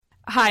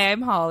Hi,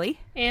 I'm Holly.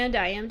 And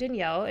I am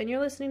Danielle, and you're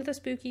listening to the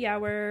Spooky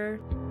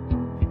Hour.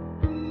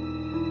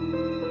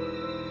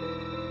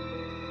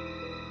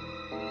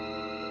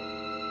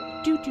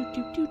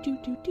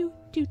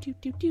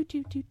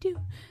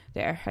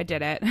 There, I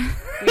did it.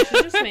 We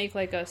should just make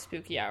like a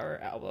Spooky Hour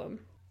album.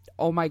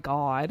 Oh my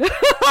god.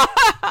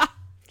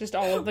 Just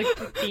all of the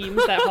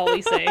themes that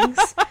Holly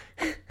sings.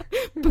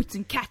 Boots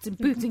and cats and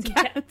boots and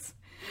cats.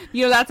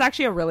 You know, that's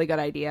actually a really good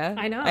idea.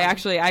 I know.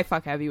 I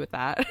fuck heavy with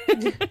that.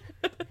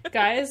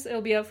 Guys,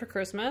 it'll be out for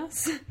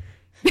Christmas.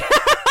 Get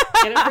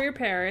it for your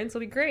parents. It'll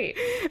be great.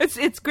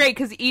 It's great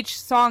because each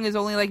song is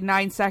only like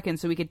 9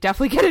 seconds, so we could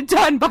definitely get it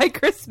done by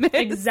Christmas.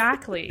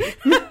 Exactly.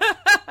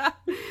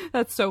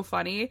 That's so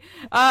funny.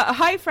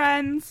 Hi,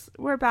 friends.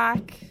 We're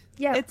back.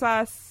 Yeah. It's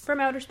us. From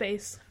outer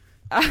space.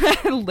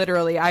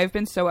 Literally, I've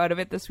been so out of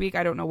it this week.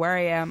 I don't know where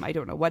I am. I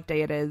don't know what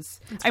day it is.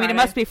 I mean, it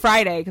must be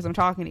Friday because I'm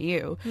talking to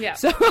you. Yeah.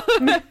 So,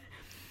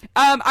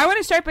 I want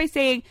to start by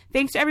saying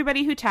thanks to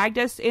everybody who tagged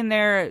us in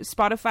their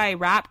Spotify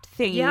Wrapped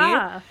thingy.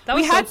 Yeah, that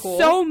was we had cool.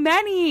 so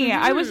many.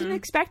 Mm-hmm. I wasn't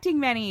expecting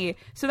many,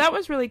 so that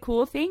was really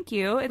cool. Thank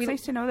you. It's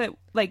nice to know that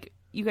like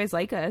you guys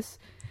like us.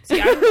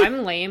 See,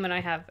 I'm lame and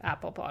I have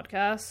Apple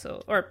Podcasts,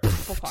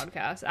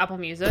 Apple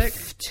Music.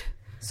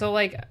 So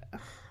like,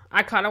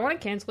 I kind of want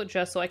to cancel it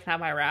just so I can have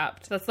my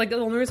Wrapped. That's like the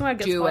only reason why I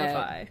get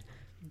Spotify.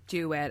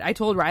 Do it. I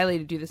told Riley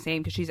to do the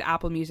same because she's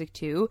Apple Music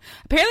too.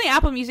 Apparently,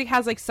 Apple Music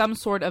has like some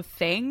sort of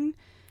thing.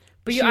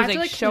 But you have to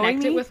like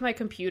connect it with my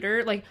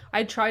computer. Like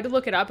I tried to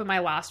look it up, and my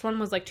last one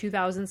was like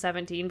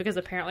 2017 because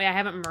apparently I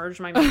haven't merged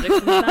my music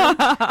since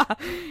then.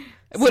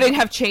 Would it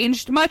have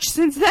changed much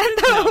since then,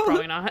 though? No,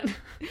 probably not.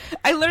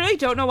 I literally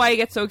don't know why I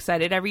get so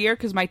excited every year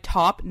because my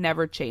top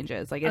never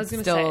changes. Like it's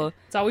still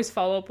it's always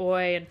Fall Out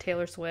Boy and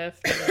Taylor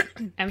Swift,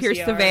 and MCR.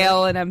 Pierce the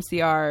Veil and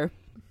MCR.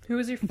 Who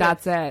was your fifth?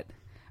 That's it.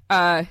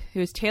 It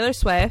was Taylor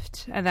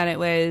Swift, and then it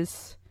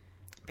was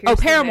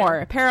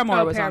Paramore.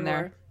 Paramore was on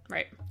there.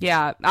 Right.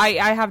 Yeah,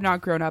 I have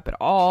not grown up at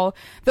all.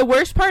 The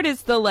worst part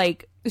is the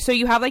like, so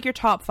you have like your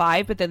top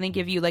 5, but then they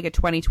give you like a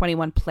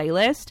 2021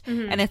 playlist,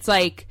 and it's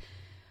like,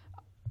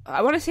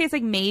 I want to say it's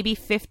like maybe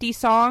 50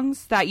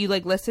 songs that you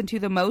like listen to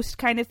the most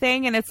kind of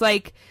thing, and it's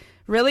like,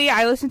 really,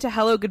 I listened to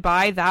Hello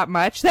Goodbye that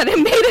much that it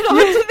made it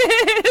onto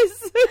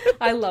this.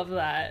 I love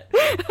that.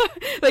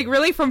 Like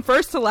really from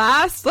first to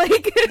last,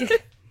 like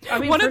I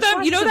mean, one of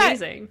them, you know that,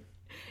 amazing.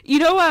 You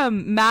know,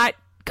 Matt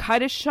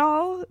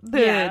Cuttishall,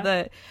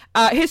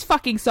 his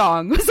fucking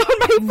song was on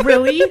my phone.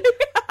 Really?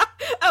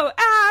 Oh,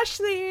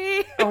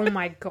 Ashley. Oh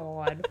my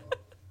god.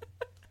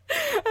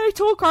 I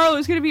told Carl it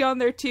was going to be on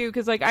there too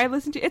because like I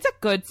listened to it's a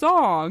good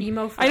song.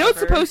 Emo forever. I know it's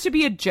supposed to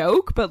be a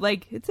joke, but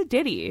like it's a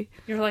ditty.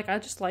 You're like, I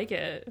just like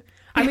it.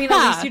 I mean,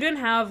 at least you didn't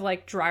have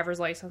like driver's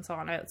license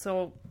on it.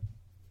 So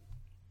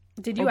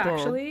did you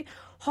actually?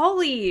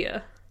 Holly.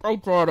 I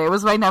did. It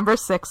was my number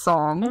 6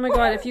 song. Oh my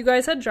god, if you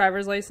guys had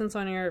driver's license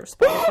on your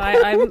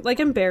Spotify, I'm like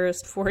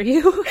embarrassed for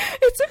you.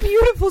 It's a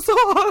beautiful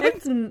song.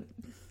 It's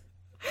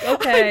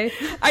okay.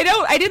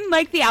 I didn't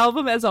like the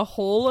album as a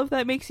whole, if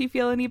that makes you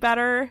feel any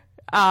better.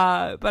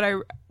 But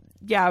it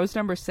was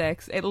number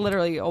 6. It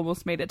literally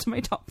almost made it to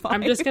my top 5.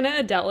 I'm just gonna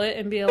Adele it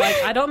and be like,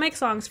 I don't make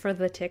songs for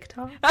the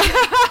TikTok.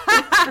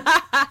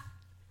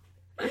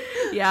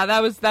 Yeah,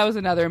 that was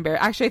another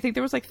embarrassing. Actually, I think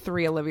there was like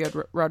 3 Olivia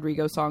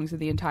Rodrigo songs in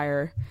the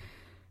entire.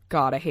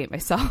 God, I hate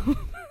myself.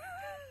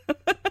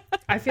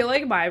 I feel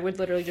like mine would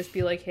literally just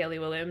be like Hayley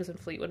Williams and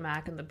Fleetwood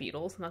Mac and the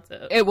Beatles, and that's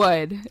it. It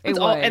would.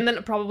 And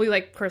then probably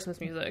like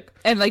Christmas music.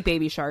 And like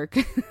Baby Shark.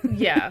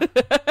 Yeah.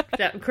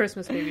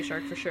 Christmas Baby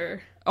Shark for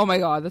sure. Oh my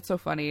god, that's so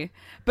funny.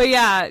 But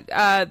yeah,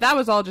 that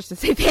was all just to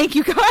say thank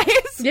you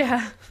guys.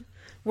 Yeah.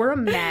 We're a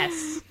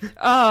mess.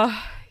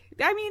 I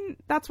mean,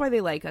 that's why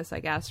they like us,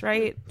 I guess,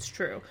 right? It's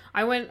true.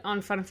 I went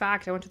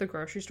to the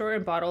grocery store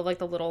and bought all like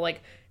the little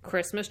like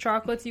Christmas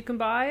chocolates you can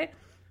buy.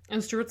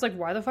 And Stuart's like,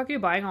 why the fuck are you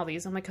buying all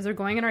these? I'm like, because they're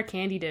going in our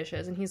candy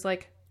dishes. And he's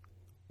like,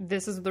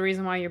 this is the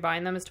reason why you're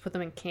buying them, is to put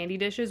them in candy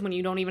dishes when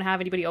you don't even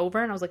have anybody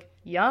over. And I was like,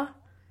 yeah.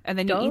 And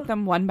then you eat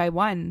them one by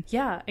one.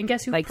 Yeah. And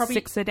guess who? Like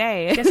 6 a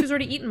day. Guess who's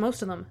already eaten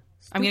most of them?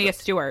 I'm going to get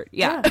Stuart.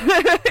 Yeah.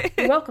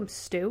 You're welcome,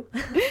 Stu.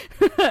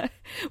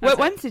 What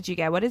ones did you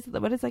get? What is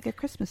like a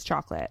Christmas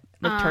chocolate?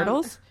 Like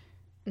turtles?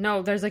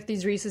 No, there's like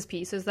these Reese's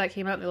Pieces that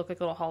came out. And they look like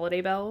little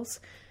holiday bells.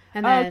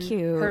 And then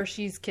cute.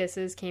 Hershey's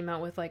Kisses came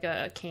out with like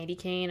a candy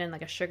cane and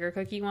like a sugar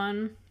cookie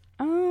one.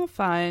 Oh,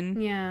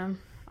 fun. Yeah.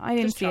 I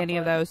didn't see any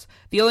of those.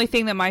 The only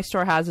thing that my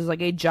store has is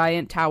like a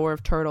giant tower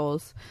of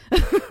turtles.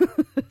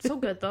 So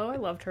good though. I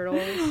love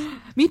turtles.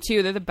 Me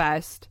too. They're the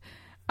best.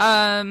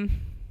 I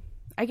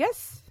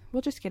guess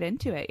we'll just get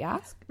into it. Yeah.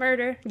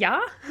 Murder. Yeah.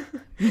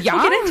 Yeah.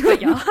 We'll get into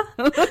it. Yeah.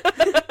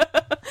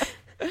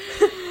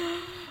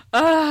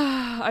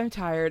 I'm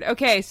tired.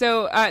 Okay,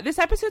 so this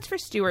episode's for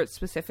Stuart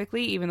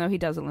specifically, even though he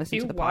doesn't listen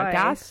to the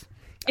podcast.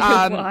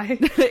 Why?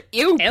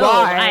 Ew,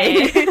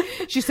 why?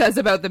 She says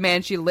about the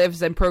man she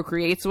lives and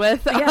procreates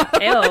with. Yeah,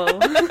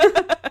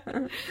 ew.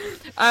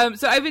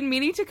 So I've been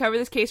meaning to cover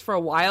this case for a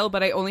while,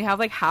 but I only have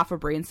like half a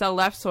brain cell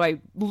left, so I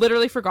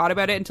literally forgot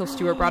about it until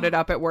Stuart brought it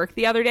up at work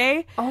the other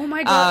day. Oh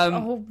my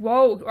god.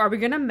 Whoa. Are we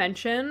gonna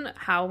mention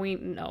how we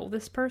know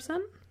this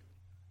person?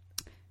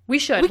 We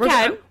should.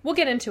 We'll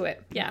get into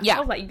it. Yeah.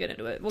 I'll let you get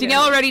into it.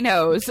 Danielle already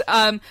knows. So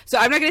I'm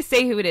not going to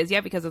say who it is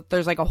yet because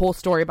there's like a whole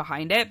story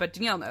behind it, but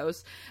Danielle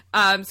knows.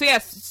 So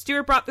yes,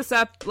 Stuart brought this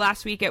up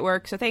last week at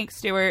work. So thanks,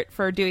 Stuart,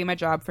 for doing my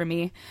job for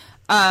me.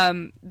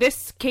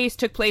 This case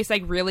took place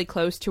like really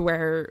close to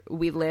where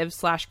we live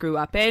 / grew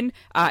up in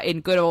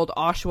good old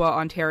Oshawa,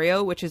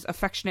 Ontario, which is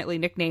affectionately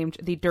nicknamed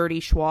the Dirty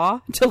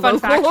Schwa to Fun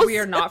locals. fact, we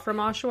are not from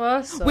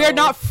Oshawa. So... We are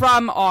not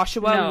from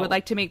Oshawa. No. We would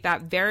like to make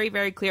that very,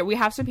 very clear. We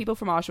have some people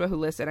from Oshawa who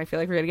listen. I feel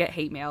like we're going to get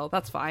hate mail.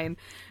 That's fine.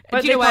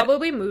 But they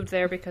probably moved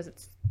there because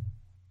it's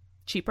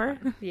cheaper.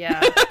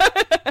 Yeah.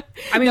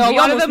 I mean, we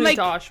almost moved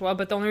to Oshawa,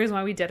 but the only reason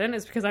why we didn't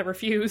is because I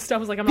refused. I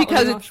was like, I'm not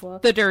living in Oshawa. Because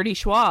it's the Dirty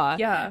Schwa.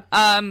 Yeah.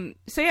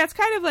 So yeah, it's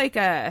kind of like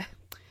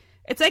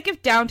it's like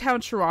if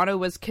downtown Toronto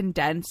was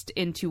condensed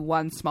into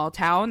one small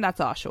town. That's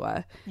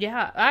Oshawa.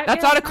 Yeah.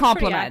 That's not a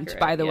compliment,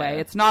 by the way.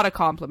 It's not a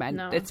compliment.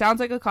 No. It sounds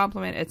like a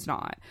compliment. It's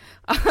not.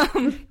 We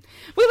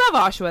love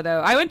Oshawa,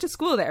 though. I went to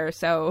school there,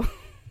 so.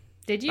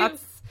 Did you?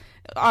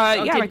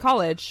 My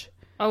college.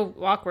 Oh,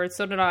 awkward.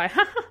 So did I.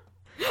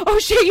 Oh,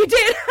 shit, you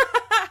did?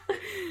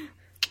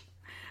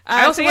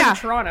 I also went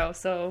to Toronto,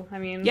 so, I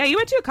mean... Yeah, you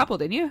went to a couple,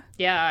 didn't you?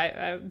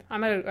 Yeah,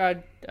 I'm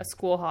a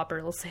school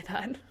hopper, let's say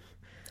that.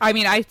 I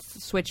mean, I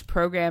switched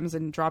programs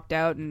and dropped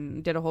out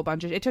and did a whole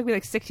bunch of... It took me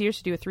like 6 years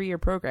to do a 3-year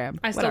program.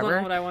 I still don't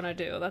know what I want to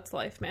do. That's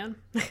life, man.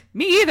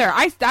 Me either.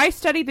 I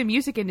studied the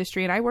music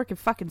industry and I work in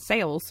fucking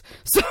sales,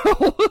 so...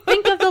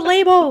 Think of the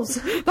labels!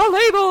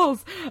 The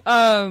labels!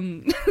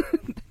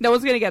 No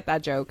one's gonna get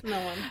that joke. No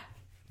one.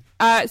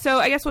 So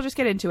I guess we'll just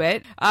get into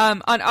it.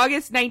 On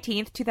August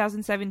 19th,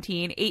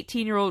 2017,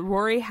 18-year-old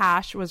Rory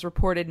Hash was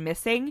reported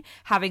missing,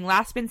 having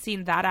last been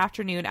seen that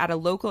afternoon at a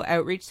local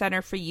outreach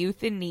center for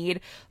youth in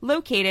need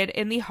located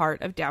in the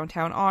heart of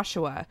downtown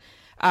Oshawa.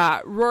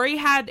 Rory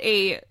had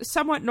a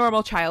somewhat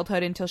normal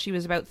childhood until she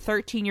was about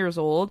 13 years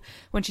old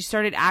when she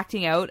started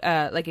acting out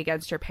like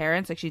against her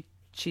parents. Like she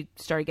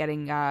started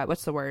getting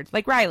what's the word,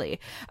 like Riley,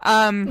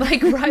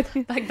 like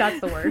that's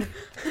the word.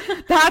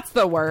 That's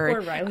the word.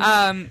 Poor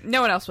Riley.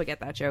 No one else would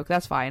get that joke.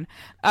 That's fine.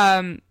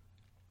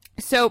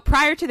 So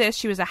prior to this,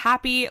 she was a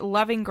happy,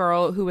 loving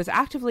girl who was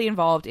actively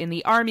involved in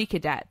the Army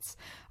Cadets.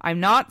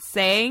 I'm not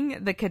saying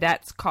the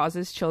cadets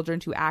causes children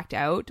to act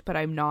out, but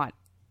I'm not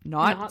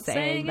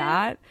saying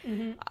that.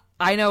 Mm-hmm.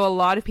 I know a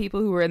lot of people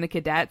who were in the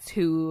cadets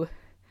who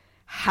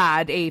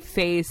had a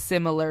phase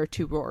similar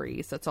to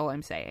Rory's. That's all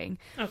I'm saying.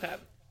 Okay.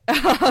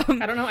 I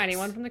don't know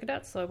anyone from the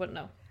cadets, so I wouldn't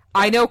know.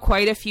 I know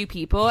quite a few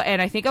people,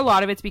 and I think a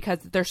lot of it's because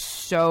they're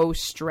so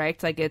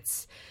strict. Like,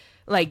 it's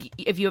like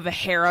if you have a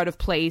hair out of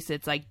place,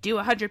 it's like do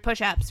 100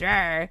 push-ups.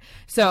 Rawr.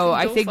 So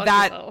I think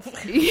that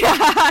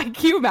yeah,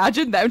 can you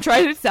imagine them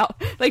trying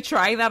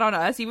that on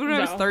us? Even when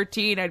I was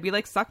 13, I'd be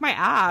like, suck my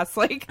ass.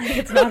 Like,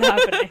 it's not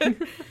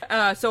happening.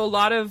 So a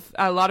lot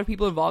of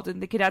people involved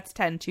in the cadets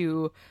tend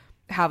to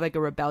have like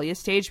a rebellious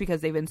stage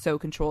because they've been so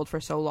controlled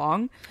for so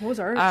long. What was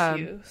our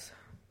excuse?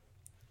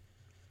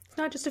 It's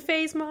not just a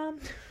phase, Mom.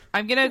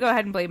 I'm gonna go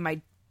ahead and blame my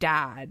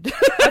dad.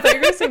 I thought you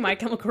were gonna say My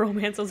Chemical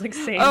Romance. I was like,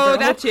 same. Oh, girl.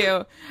 That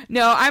too.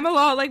 No, I'm a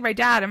lot like my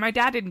dad, and my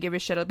dad didn't give a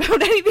shit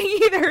about anything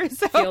either.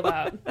 So.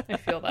 I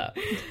feel that.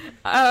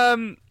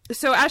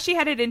 So as she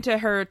headed into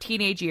her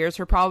teenage years,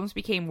 her problems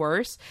became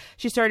worse.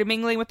 She started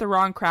mingling with the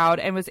wrong crowd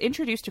and was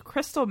introduced to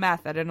crystal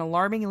meth at an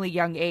alarmingly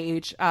young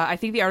age. I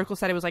think the article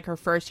said it was like her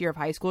first year of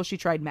high school. She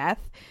tried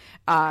meth.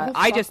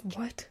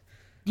 What?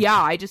 Yeah,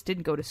 I just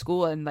didn't go to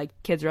school, and like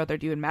kids are out there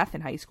doing meth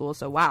in high school,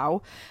 so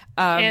wow.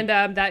 And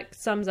that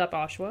sums up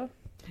Oshawa.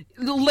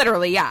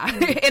 Literally, yeah,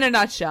 in a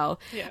nutshell.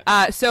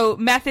 Yeah. So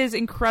meth is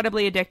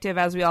incredibly addictive,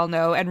 as we all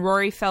know, and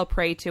Rory fell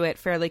prey to it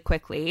fairly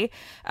quickly.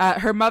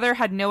 Her mother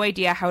had no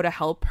idea how to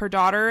help her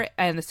daughter,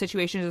 and the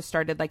situation just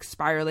started like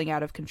spiraling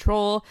out of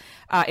control.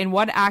 In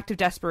one act of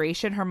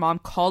desperation, her mom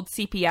called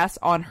CPS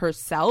on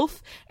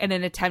herself in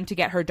an attempt to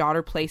get her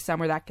daughter placed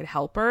somewhere that could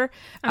help her.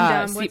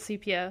 I'm done. What's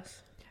CPS?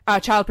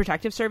 Child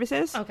Protective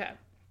Services. Okay.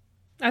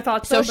 I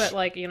thought so, but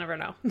like you never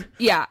know.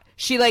 Yeah,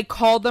 she like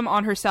called them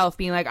on herself,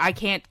 being like, I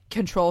can't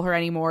control her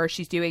anymore.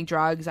 She's doing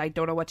drugs. I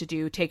don't know what to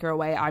do. Take her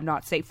away. I'm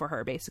not safe for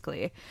her,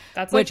 basically.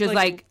 That's which is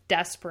like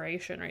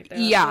desperation right there.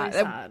 That's yeah, really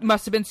sad. It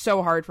must have been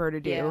so hard for her to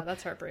do. Yeah,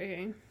 that's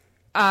heartbreaking.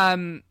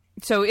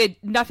 So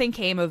nothing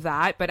came of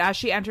that, but as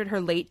she entered her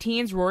late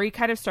teens, Rory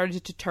kind of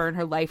started to turn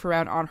her life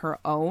around on her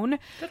own.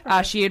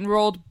 She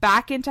enrolled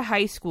back into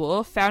high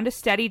school, found a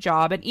steady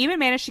job, and even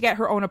managed to get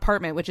her own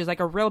apartment, which is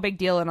like a real big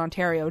deal in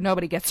Ontario.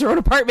 Nobody gets their own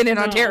apartment in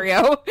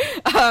Ontario.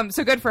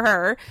 So good for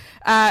her.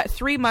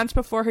 3 months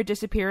before her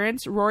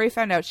disappearance, Rory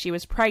found out she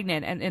was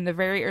pregnant and in the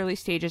very early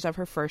stages of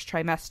her first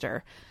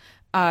trimester.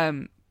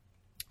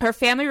 Her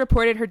family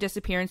reported her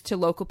disappearance to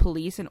local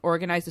police and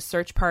organized a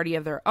search party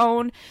of their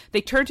own.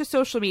 They turned to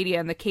social media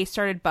and the case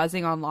started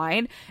buzzing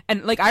online.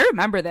 And like, I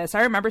remember this.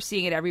 I remember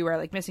seeing it everywhere,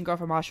 like missing girl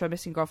from Oshawa,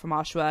 missing girl from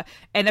Oshawa.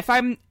 And if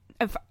I'm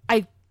if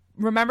I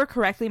remember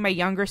correctly, my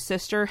younger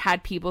sister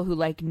had people who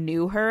like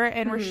knew her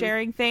and were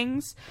sharing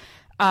things.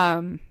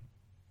 I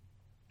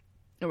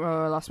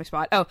lost my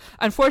spot. Oh,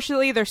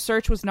 unfortunately, their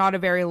search was not a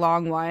very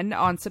long one.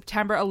 On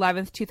September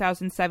 11th,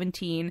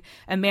 2017,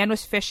 a man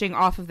was fishing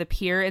off of the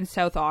pier in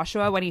South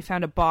Oshawa when he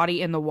found a body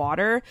in the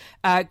water.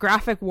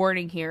 Graphic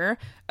warning here.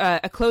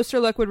 A closer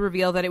look would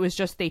reveal that it was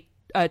just the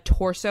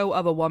torso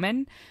of a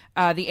woman.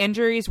 The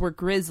injuries were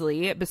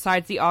grisly.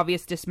 Besides the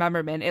obvious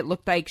dismemberment, it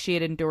looked like she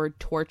had endured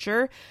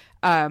torture.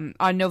 On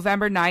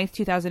November 9th,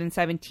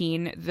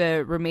 2017,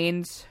 the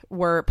remains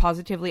were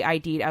positively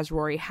ID'd as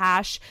Rory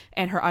Hash,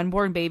 and her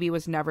unborn baby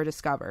was never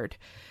discovered.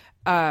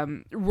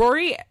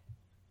 Rory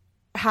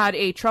had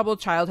a troubled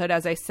childhood,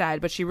 as I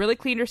said, but she really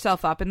cleaned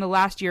herself up in the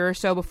last year or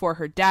so before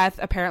her death.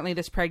 Apparently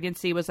this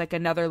pregnancy was like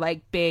another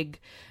like big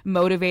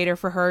motivator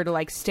for her to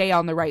like stay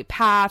on the right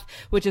path,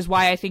 which is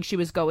why I think she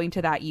was going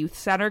to that youth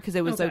center, because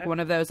it was like one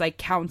of those like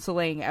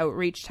counseling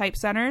outreach type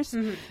centers.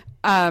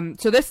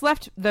 So this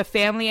left the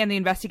family and the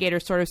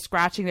investigators sort of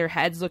scratching their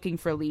heads looking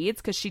for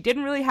leads, because she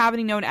didn't really have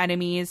any known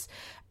enemies.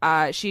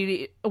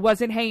 She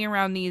wasn't hanging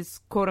around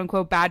these quote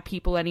unquote bad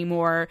people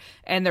anymore,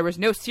 and there was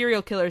no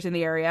serial killers in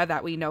the area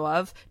that we know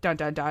of. Dun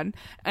dun dun.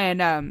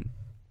 And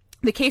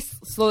the case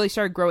slowly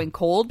started growing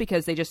cold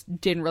because they just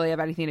didn't really have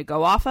anything to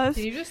go off of.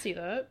 Did you just see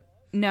that?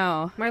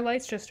 No. My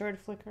lights just started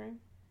flickering.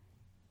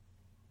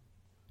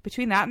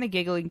 Between that and the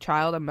giggling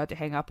child, I'm about to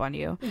hang up on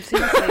you.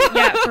 Seriously.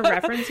 Yeah, for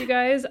reference, you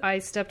guys, I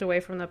stepped away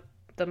from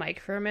the mic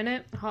for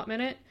a hot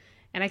minute,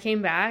 and I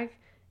came back,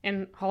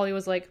 and Holly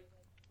was like,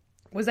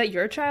 was that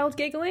your child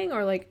giggling?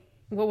 Or like,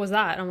 what was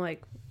that? And I'm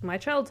like, my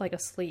child's like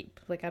asleep.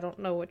 Like, I don't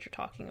know what you're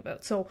talking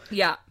about. So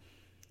yeah,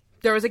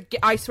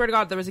 I swear to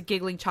God, there was a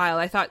giggling child.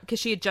 I thought,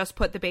 because she had just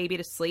put the baby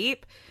to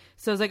sleep.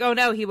 So I was like, oh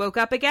no, he woke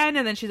up again.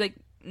 And then she's like,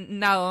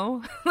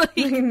 no. Like,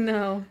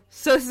 no.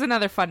 So this is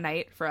another fun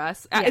night for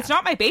us. Yeah. It's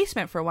not my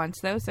basement for once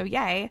though. So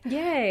yay.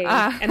 Yay.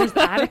 And there's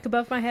the attic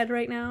above my head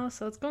right now.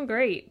 So it's going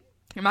great.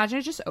 Imagine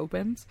it just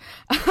opens.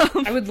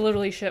 I would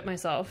literally shit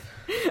myself.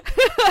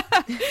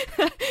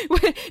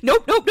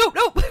 Nope.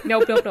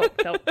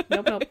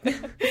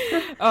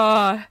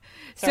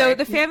 So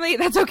the family,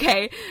 that's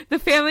okay. The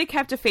family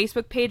kept a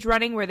Facebook page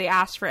running where they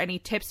asked for any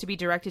tips to be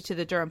directed to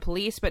the Durham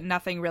police, but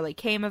nothing really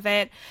came of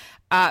it.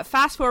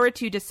 Fast forward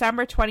to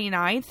December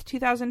 29th,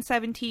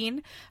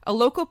 2017, a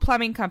local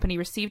plumbing company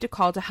received a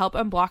call to help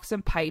unblock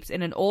some pipes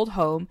in an old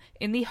home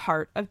in the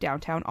heart of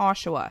downtown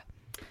Oshawa.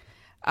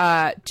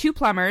 Two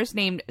plumbers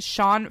named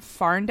Sean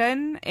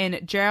Farndon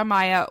and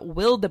Jeremiah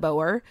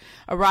Wildeboer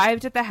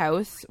arrived at the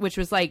house, which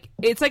was like,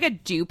 it's like a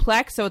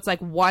duplex, so it's like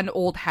one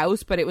old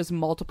house, but it was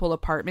multiple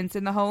apartments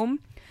in the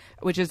home,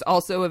 which is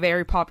also a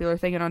very popular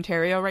thing in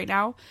Ontario right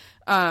now.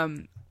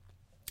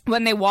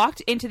 When they walked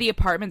into the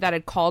apartment that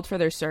had called for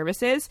their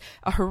services,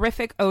 a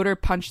horrific odor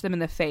punched them in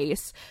the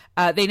face.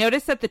 They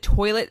noticed that the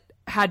toilet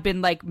had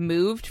been like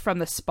moved from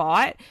the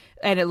spot,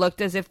 and it looked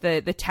as if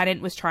the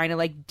tenant was trying to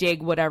like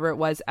dig whatever it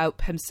was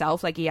out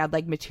himself. Like he had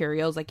like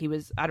materials, like he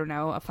was, I don't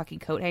know, a fucking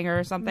coat hanger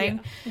or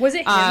something. Yeah. Was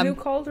it him who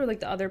called, or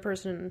like the other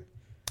person?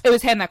 It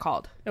was him that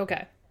called.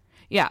 Okay.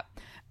 Yeah.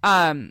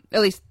 At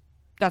least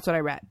that's what I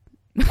read.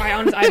 I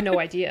have no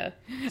idea.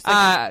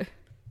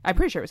 I'm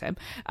pretty sure it was him.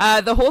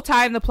 The whole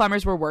time the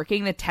plumbers were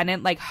working, the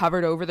tenant like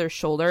hovered over their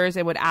shoulders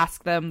and would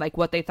ask them like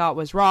what they thought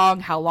was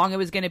wrong, how long it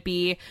was going to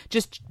be,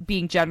 just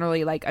being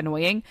generally like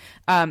annoying.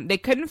 They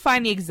couldn't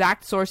find the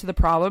exact source of the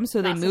problem,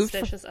 so they moved.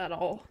 Not suspicious at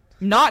all.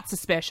 Not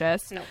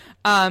suspicious.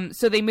 No.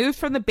 So they moved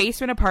from the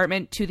basement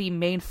apartment to the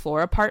main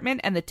floor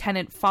apartment, and the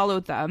tenant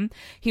followed them.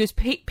 He was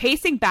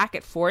pacing back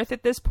and forth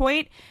at this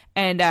point,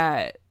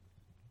 and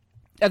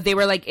they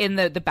were like in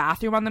the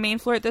bathroom on the main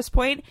floor at this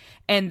point,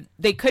 and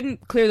they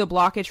couldn't clear the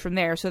blockage from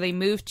there, so they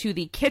moved to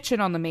the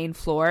kitchen on the main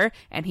floor,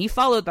 and he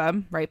followed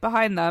them right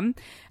behind them.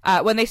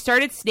 When they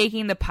started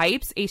snaking the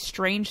pipes, a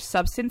strange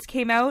substance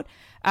came out.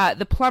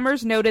 The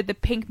plumbers noted the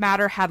pink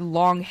matter had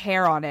long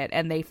hair on it,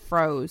 and they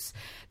froze.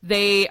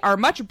 They are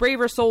much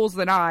braver souls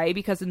than I,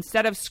 because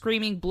instead of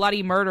screaming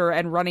bloody murder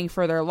and running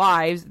for their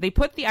lives, they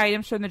put the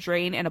items from the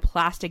drain in a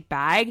plastic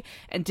bag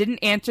and didn't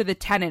answer the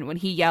tenant when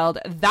he yelled,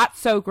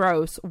 "That's so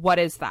gross, what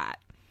is that?"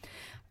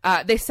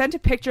 They sent a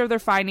picture of their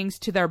findings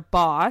to their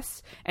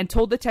boss and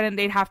told the tenant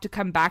they'd have to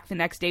come back the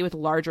next day with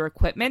larger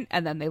equipment,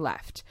 and then they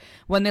left.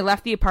 When they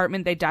left the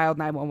apartment, they dialed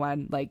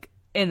 911, like,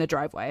 in the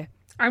driveway.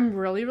 I'm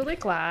really, really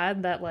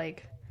glad that,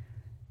 like,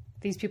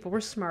 these people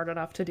were smart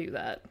enough to do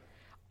that.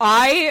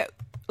 I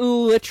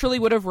literally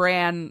would have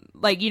ran,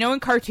 like, you know in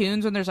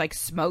cartoons when there's, like,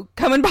 smoke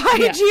coming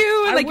behind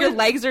you? And, like, your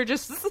legs are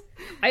just...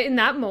 in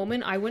that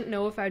moment, I wouldn't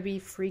know if I'd be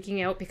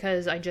freaking out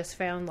because I just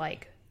found,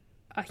 like,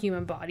 a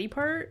human body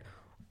part,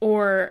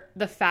 or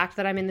the fact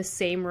that I'm in the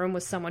same room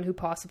with someone who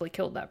possibly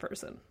killed that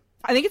person.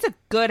 I think it's a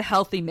good,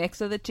 healthy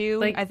mix of the two.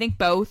 Like, I think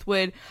both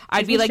would...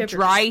 I'd be, like,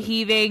 dry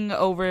heaving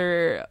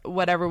over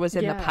whatever was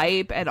in the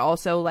pipe, and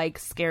also, like,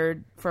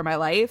 scared for my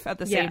life at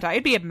the same time.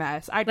 It'd be a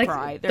mess. I'd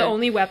cry. The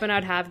only weapon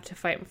I'd have to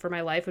fight for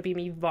my life would be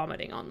me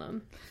vomiting on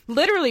them.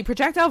 Literally,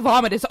 projectile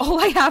vomit is all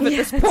I have at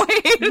this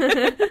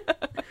point.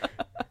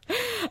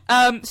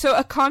 So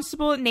a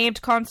constable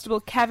named Constable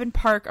Kevin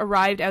Park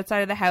arrived outside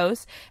of the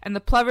house, and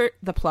the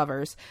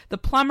plumbers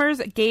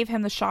gave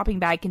him the shopping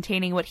bag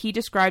containing what he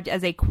described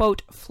as a,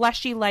 quote,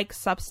 fleshy-like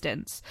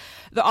substance.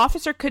 The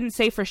officer couldn't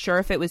say for sure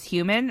if it was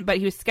human, but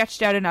he was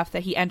sketched out enough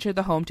that he entered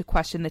the home to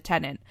question the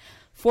tenant.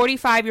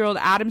 45-year-old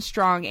Adam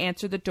Strong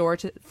answered the door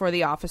for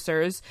the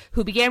officers,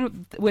 who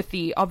began with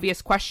the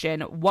obvious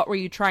question, what were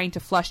you trying to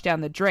flush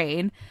down the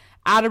drain?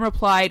 Adam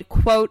replied,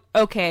 quote,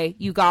 okay,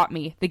 you got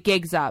me. The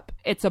gig's up.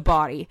 It's a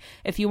body.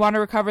 If you want to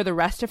recover the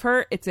rest of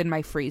her, it's in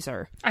my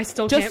freezer. I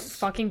still can't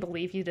fucking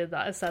believe you said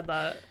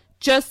that.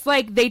 Just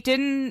like they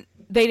didn't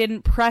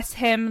press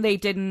him.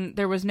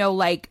 There was no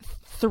like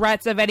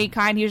threats of any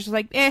kind. He was just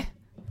like,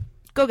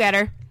 go get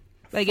her.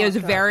 Like it was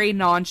very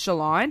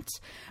nonchalant.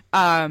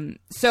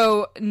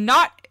 So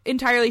not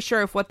entirely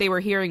sure if what they were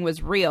hearing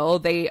was real.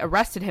 They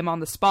arrested him on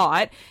the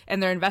spot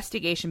and their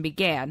investigation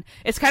began.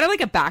 It's kind of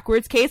like a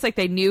backwards case. Like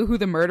they knew who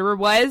the murderer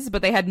was,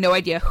 but they had no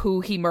idea who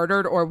he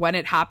murdered or when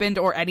it happened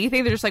or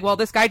anything. They're just like, well,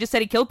 this guy just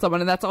said he killed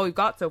someone and that's all we've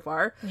got so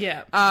far.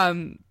 Yeah.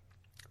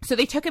 So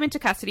they took him into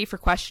custody for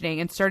questioning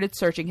and started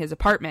searching his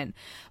apartment.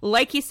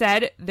 Like he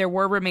said, there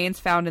were remains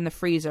found in the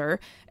freezer.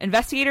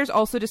 Investigators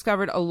also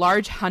discovered a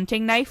large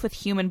hunting knife with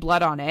human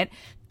blood on it,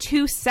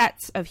 2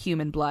 sets of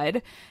human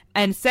blood,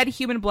 and said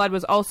human blood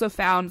was also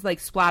found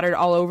like splattered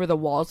all over the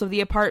walls of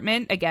the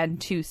apartment. Again,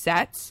 2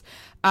 sets.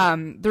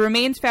 The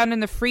remains found in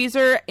the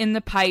freezer, in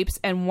the pipes,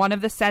 and one of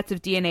the sets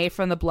of DNA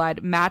from the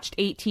blood matched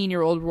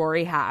 18-year-old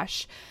Rory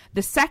Hash.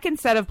 The second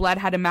set of blood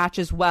had a match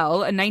as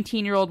well, a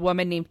 19-year-old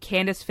woman named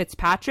Candace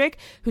Fitzpatrick,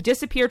 who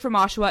disappeared from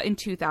Oshawa in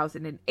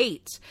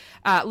 2008.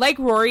 Like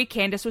Rory,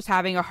 Candace was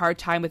having a hard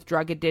time with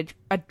drug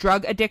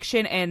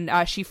addiction,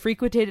 and she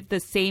frequented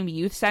the same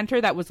youth center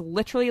that was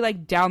literally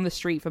like down the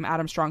street from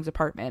Adam Strong's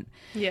apartment.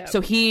 Yeah.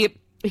 So he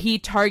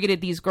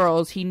targeted these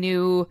girls. He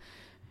knew...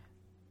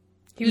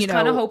 He was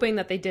kind of hoping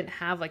that they didn't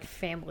have like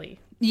family.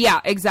 Yeah,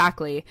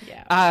 exactly.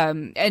 Yeah.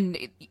 And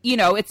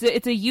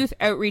it's a youth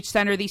outreach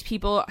center. These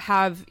people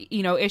have,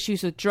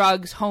 issues with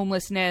drugs,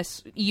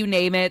 homelessness, you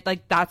name it.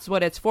 Like that's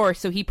what it's for.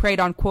 So he preyed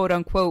on quote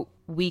unquote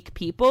weak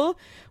people,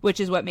 which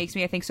is what makes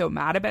me, I think, so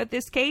mad about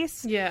this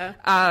case.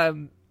 Yeah.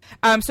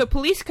 So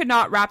police could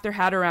not wrap their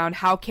head around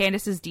how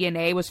Candace's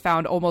DNA was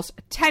found almost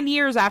 10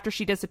 years after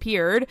she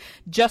disappeared,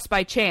 just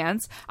by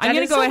chance. I'm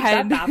going to go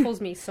ahead. That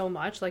baffles me so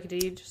much. Like,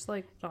 did he just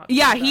like not?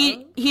 Yeah,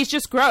 he's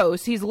just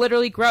gross. He's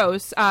literally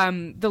gross.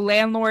 The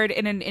landlord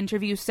in an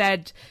interview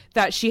said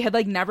that she had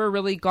like never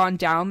really gone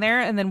down there,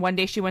 and then one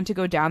day she went to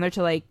go down there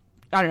to like,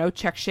 I don't know,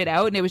 check shit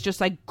out, and it was just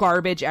like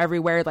garbage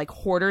everywhere, like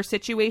hoarder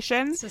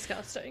situations. It's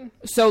disgusting.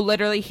 So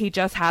literally, he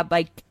just had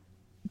like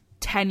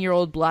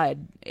 10-year-old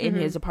blood in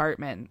his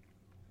apartment.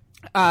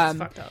 It's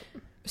fucked up.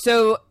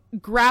 So,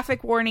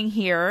 graphic warning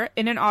here.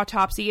 In an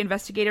autopsy,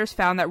 investigators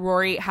found that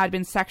Rory had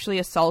been sexually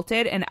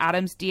assaulted and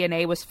Adam's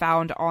DNA was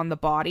found on the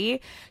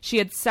body. She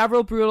had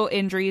several brutal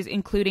injuries,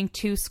 including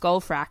 2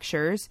 skull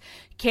fractures.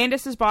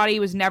 Candace's body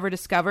was never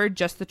discovered,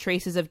 just the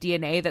traces of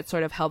DNA that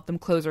sort of helped them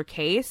close her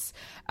case.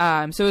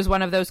 So it was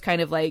one of those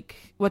kind of like,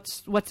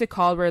 what's it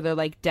called, where they're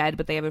like dead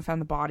but they haven't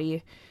found the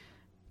body?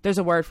 There's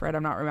a word for it.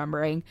 I'm not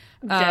remembering.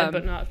 Dead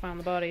but not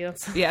found the body.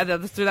 Yeah,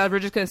 we're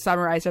just going to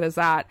summarize it as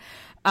that.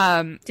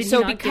 Did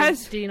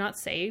he not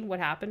say what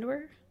happened to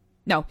her?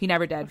 No, he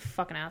never did.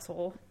 Fucking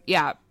asshole.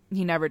 Yeah,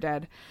 he never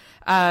did.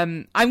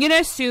 I'm going to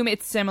assume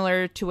it's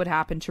similar to what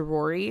happened to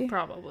Rory.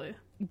 Probably.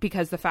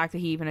 Because the fact that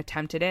he even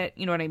attempted it,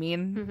 you know what I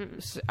mean?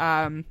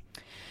 Mm-hmm.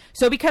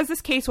 So because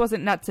this case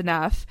wasn't nuts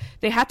enough,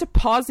 they had to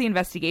pause the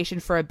investigation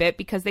for a bit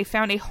because they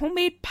found a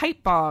homemade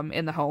pipe bomb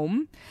in the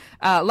home.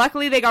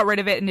 Luckily, they got rid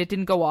of it and it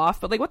didn't go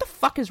off. But like, what the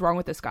fuck is wrong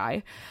with this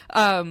guy?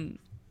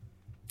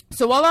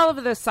 So while all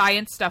of the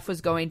science stuff was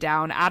going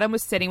down, Adam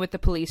was sitting with the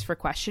police for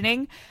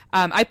questioning.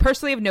 I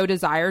personally have no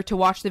desire to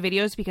watch the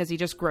videos because he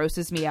just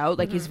grosses me out.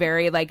 Like he's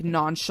very like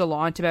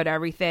nonchalant about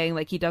everything.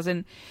 Like he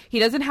doesn't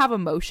have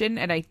emotion,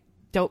 and I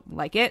don't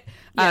like it.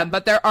 Yeah.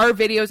 But there are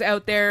videos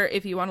out there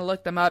if you want to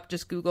look them up.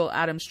 Just Google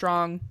Adam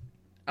Strong.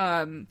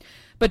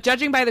 But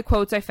judging by the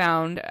quotes I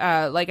found,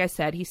 like I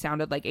said, he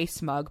sounded like a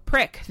smug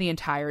prick the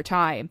entire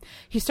time.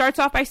 He starts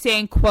off by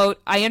saying, quote,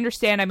 "I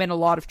understand I'm in a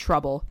lot of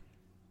trouble."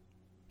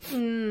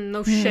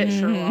 No shit,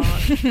 Sherlock.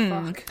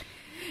 Fuck.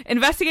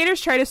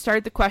 Investigators tried to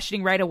start the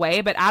questioning right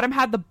away, but Adam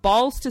had the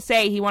balls to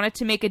say he wanted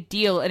to make a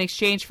deal in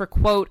exchange for,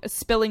 quote,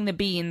 spilling the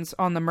beans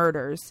on the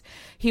murders.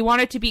 He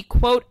wanted to be,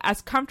 quote,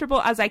 as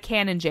comfortable as I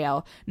can in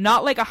jail.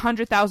 Not like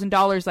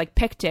 $100,000 like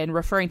Picton,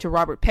 referring to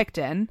Robert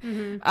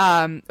Picton,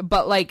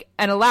 but like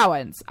an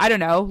allowance. I don't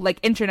know, like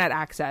internet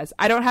access.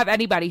 I don't have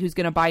anybody who's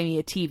going to buy me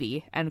a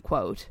TV, end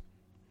quote.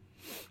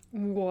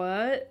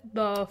 What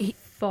the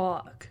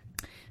fuck?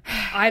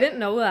 I didn't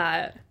know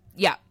that.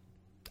 Yeah.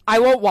 I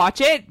won't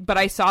watch it, but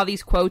I saw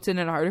these quotes in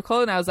an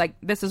article, and I was like,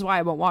 this is why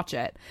I won't watch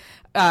it.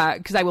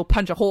 Because I will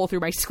punch a hole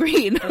through my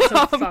screen. That's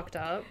so fucked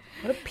up.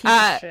 What a piece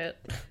of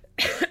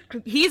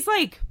shit. He's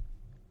like...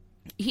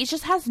 He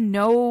just has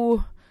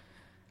no...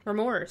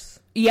 remorse.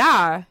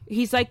 Yeah.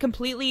 He's like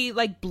completely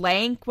like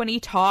blank when he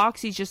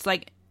talks. He's just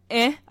like...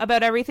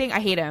 about everything. I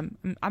hate him.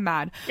 I'm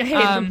mad. I hate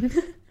him.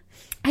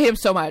 I hate him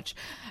so much.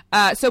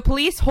 So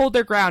police hold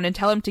their ground and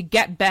tell him to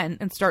get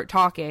bent and start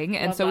talking.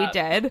 And so he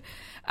did.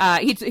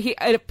 He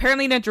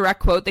apparently, in a direct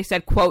quote, they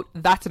said, quote,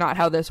 "That's not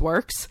how this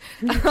works."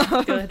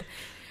 Good.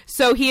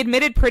 So he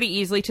admitted pretty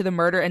easily to the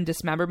murder and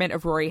dismemberment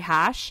of Rory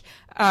Hash.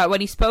 When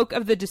he spoke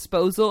of the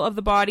disposal of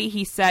the body,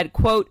 he said,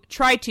 quote,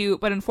 "Tried to,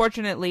 but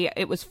unfortunately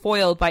it was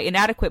foiled by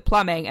inadequate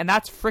plumbing, and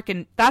that's a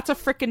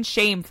frickin'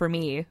 shame for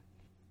me,"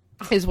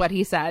 is what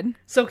he said.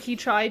 So he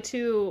tried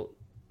to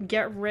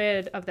get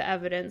rid of the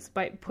evidence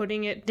by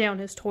putting it down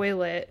his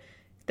toilet.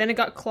 Then it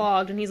got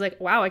clogged, and he's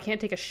like, "Wow, I can't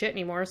take a shit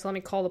anymore, so let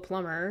me call the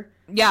plumber."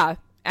 Yeah,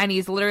 and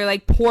he's literally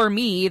like, "Poor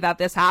me that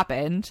this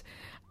happened."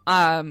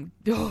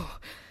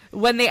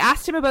 When they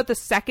asked him about the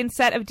second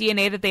set of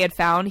DNA that they had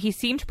found, he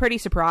seemed pretty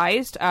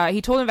surprised. He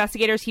told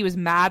investigators he was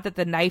mad that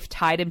the knife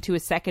tied him to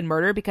his second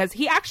murder because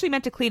he actually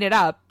meant to clean it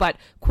up, but,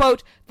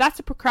 quote, "That's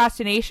a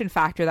procrastination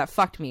factor that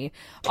fucked me.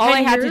 All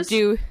I had to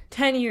do..."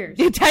 10 years.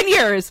 10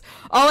 years!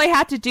 All I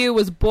had to do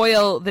was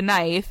boil the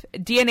knife.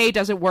 DNA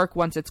doesn't work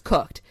once it's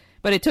cooked.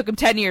 But it took him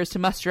 10 years to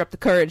muster up the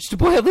courage to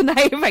boil the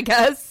knife, I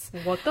guess.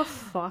 What the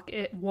fuck?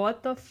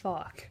 What the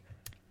fuck?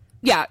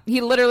 Yeah,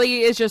 he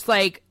literally is just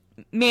like,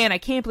 "Man, I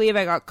can't believe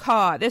I got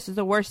caught. This is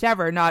the worst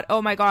ever." Not,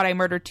 "Oh my god, I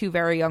murdered 2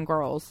 very young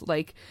girls."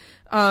 Like,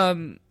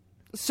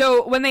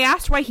 so when they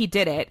asked why he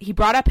did it, he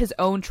brought up his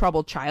own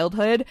troubled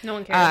childhood. No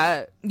one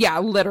cares. Yeah,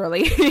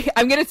 literally.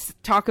 I'm going to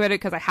talk about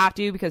it because I have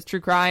to, because true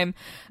crime.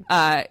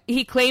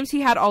 He claims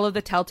he had all of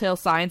the telltale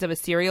signs of a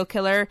serial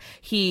killer.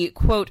 He,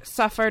 quote,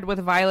 "suffered with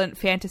violent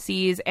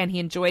fantasies, and he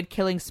enjoyed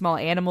killing small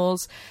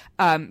animals."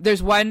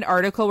 There's one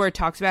article where it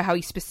talks about how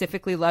he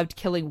specifically loved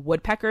killing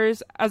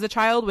woodpeckers as a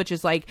child, which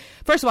is like,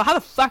 first of all, how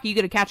the fuck are you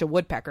going to catch a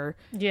woodpecker?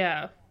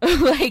 Yeah.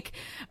 Like,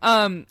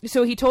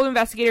 so he told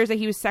investigators that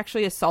he was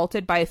sexually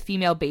assaulted by a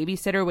female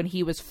babysitter when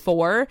he was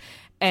 4.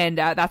 And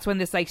that's when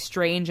this like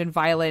strange and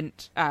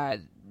violent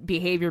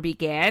behavior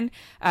began.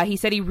 He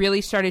said he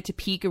really started to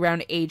peak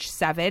around age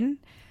 7.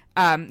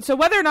 So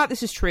whether or not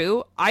this is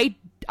true, I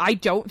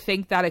don't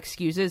think that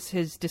excuses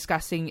his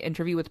disgusting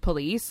interview with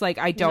police. Like,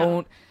 I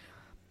don't... No.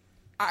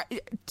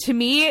 To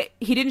me,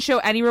 he didn't show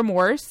any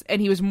remorse,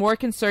 and he was more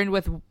concerned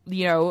with,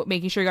 you know,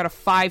 making sure he got a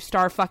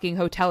 5-star fucking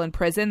hotel in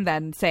prison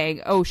than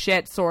saying, "Oh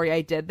shit, sorry,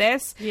 I did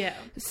this." Yeah.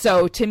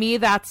 So to me,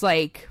 that's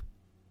like,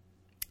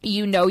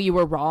 you know, you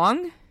were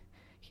wrong.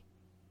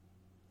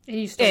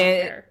 And you still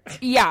don't care.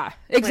 Yeah,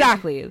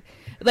 exactly.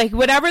 Like,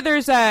 whenever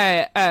there's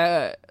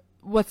a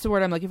what's the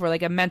word I'm looking for?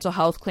 Like a mental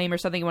health claim or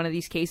something in one of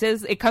these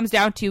cases, it comes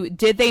down to,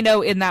 did they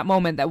know in that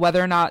moment that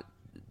whether or not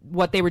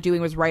what they were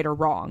doing was right or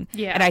wrong?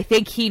 Yeah. And I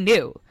think he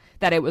knew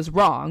that it was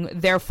wrong.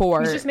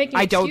 Therefore, he's just making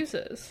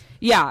excuses.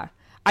 Yeah.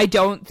 I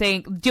don't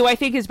think... Do I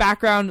think his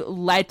background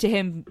led to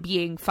him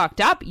being fucked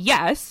up?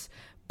 Yes.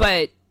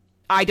 But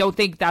I don't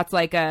think that's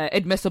like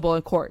admissible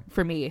in court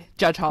for me,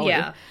 Judge Holly.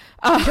 Yeah.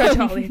 Judge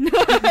Holly.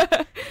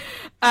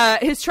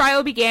 His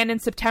trial began in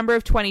September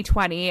of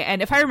 2020,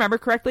 and if I remember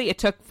correctly, it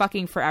took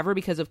fucking forever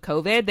because of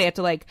COVID. They had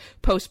to like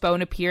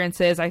postpone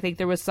appearances. I think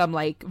there was some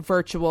like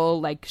virtual,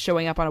 like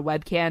showing up on a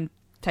webcam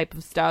type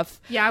of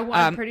stuff. Yeah,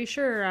 I'm pretty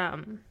sure.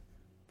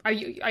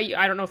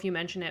 I don't know if you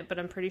mentioned it, but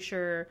I'm pretty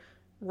sure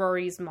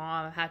Rory's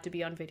mom had to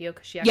be on video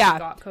because she actually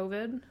got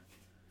COVID.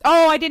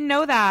 Oh, I didn't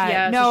know that.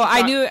 Yeah, no, so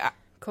I knew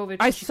COVID.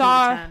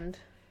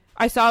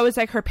 I saw it was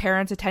like her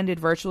parents attended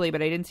virtually,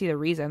 but I didn't see the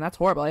reason. That's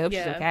horrible. I hope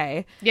she's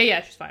okay.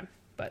 Yeah, she's fine.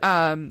 But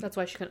that's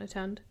why she couldn't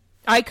attend.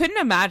 I couldn't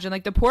imagine,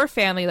 like, the poor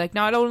family, like,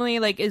 not only,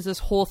 like, is this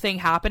whole thing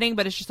happening,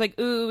 but it's just like,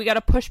 ooh, we gotta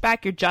push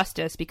back your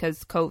justice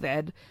because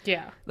COVID.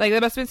 Yeah. Like,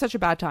 that must have been such a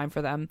bad time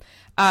for them.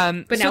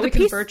 But so now we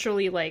can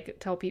virtually, like,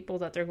 tell people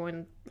that they're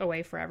going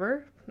away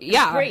forever.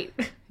 Yeah. Great.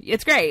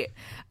 It's great.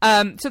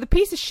 So the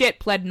piece of shit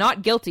pled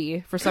not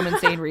guilty for some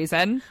insane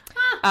reason,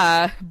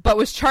 but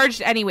was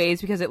charged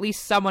anyways because at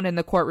least someone in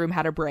the courtroom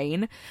had a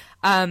brain.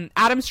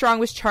 Adam Strong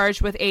was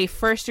charged with a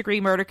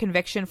first-degree murder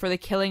conviction for the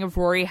killing of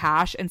Rory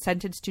Hash and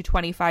sentenced to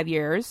 25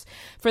 years.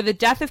 For the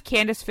death of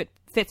Candace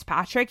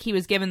Fitzpatrick, he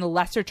was given the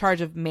lesser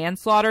charge of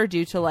manslaughter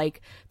due to,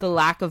 like, the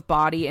lack of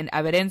body and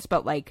evidence,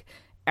 but, like,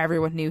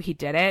 everyone knew he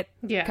did it,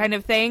 kind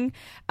of thing.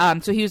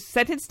 So he was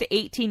sentenced to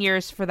 18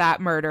 years for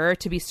that murder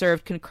to be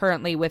served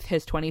concurrently with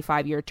his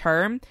 25-year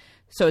term.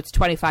 So it's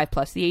 25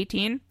 plus the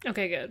 18.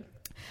 Okay, good.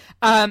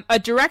 A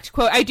direct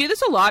quote. I do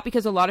this a lot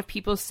because a lot of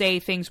people say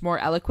things more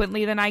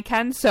eloquently than I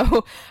can.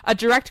 So a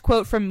direct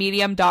quote from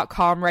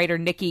Medium.com writer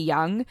Nikki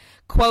Young.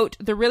 Quote,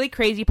 "The really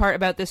crazy part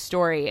about this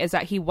story is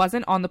that he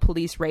wasn't on the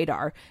police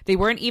radar. They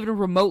weren't even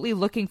remotely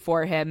looking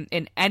for him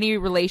in any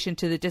relation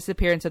to the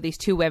disappearance of these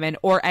 2 women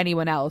or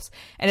anyone else.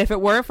 And if it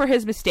weren't for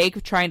his mistake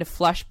of trying to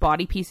flush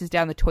body pieces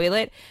down the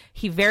toilet,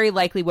 he very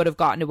likely would have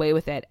gotten away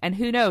with it. And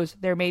who knows,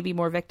 there may be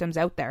more victims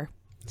out there."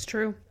 It's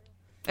true.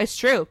 It's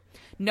true.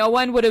 No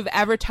one would have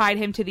ever tied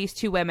him to these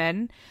 2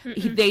 women.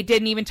 They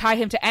didn't even tie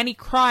him to any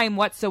crime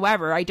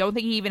whatsoever. I don't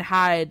think he even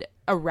had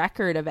a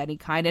record of any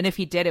kind. And if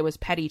he did, it was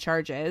petty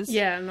charges.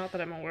 Yeah, not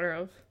that I'm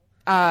aware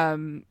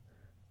of.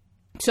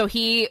 So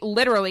he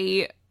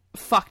literally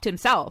fucked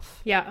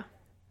himself. Yeah,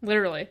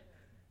 literally.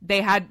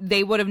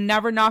 They would have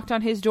never knocked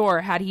on his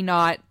door had he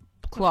not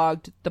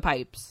clogged the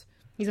pipes.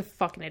 He's a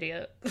fucking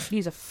idiot.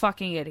 He's a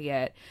fucking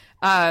idiot.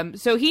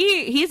 So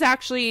he's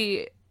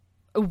actually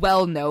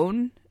well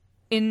known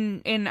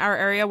in our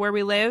area where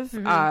we live.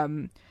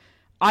 Mm-hmm.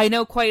 I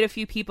know quite a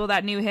few people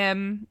that knew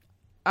him.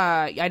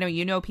 I know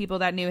you know people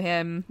that knew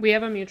him. We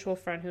have a mutual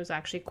friend who's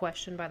actually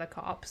questioned by the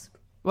cops.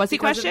 Was he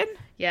questioned?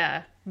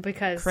 Yeah,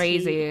 because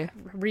crazy. He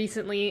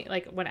recently,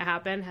 like when it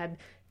happened, had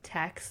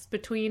texts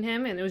between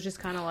him, and it was just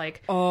kind of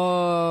like,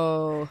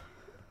 oh,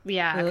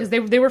 yeah, because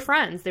they were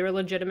friends, they were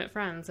legitimate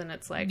friends, and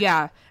it's like,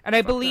 yeah, and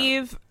I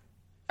believe.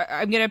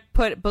 I'm going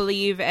to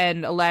believe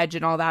and allege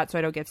and all that so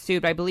I don't get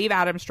sued. But I believe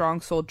Adam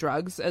Strong sold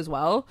drugs as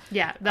well.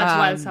 Yeah,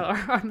 that's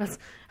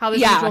how this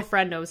mutual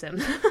friend knows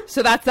him.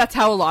 So that's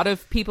how a lot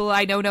of people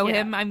I know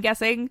him, I'm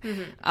guessing.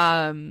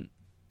 Mm-hmm.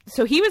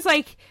 So he was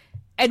like,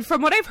 and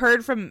from what I've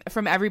heard from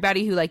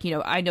everybody who like, you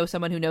know, I know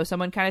someone who knows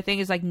someone kind of thing,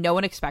 is like no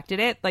one expected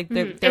it. Like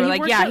they were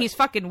like, yeah, he's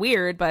fucking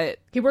weird, but...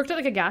 He worked at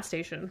like a gas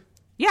station.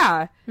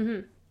 Yeah.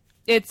 Mm-hmm.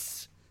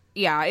 It's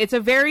a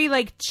very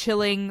like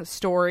chilling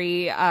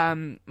story.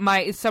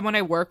 Someone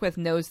I work with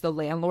knows the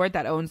landlord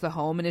that owns the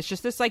home, and it's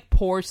just this like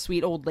poor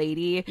sweet old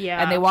lady.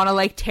 Yeah. And they want to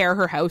like tear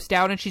her house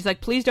down, and she's like,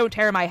 please don't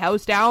tear my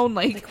house down.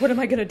 Like what am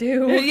I gonna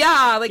do?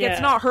 Yeah, like it's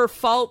not her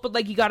fault, but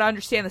like you got to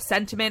understand the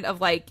sentiment of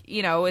like,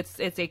 you know, it's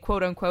a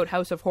quote unquote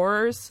house of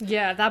horrors.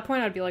 Yeah, at that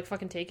point I'd be like,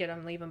 fucking take it,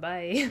 I'm leaving,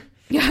 bye.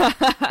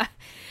 Yeah.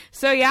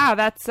 So yeah,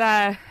 that's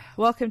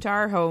welcome to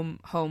our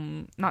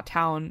home, not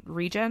town,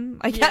 region,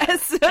 I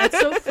guess. That's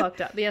so fucked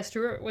up. Yeah,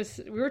 Stuart we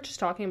were just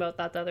talking about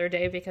that the other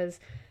day because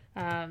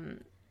we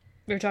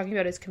were talking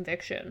about his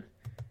conviction.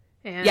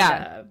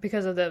 And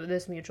because of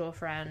this mutual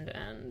friend,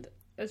 and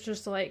it's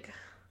just like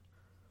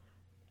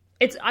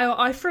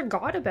I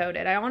forgot about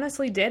it. I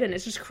honestly did, and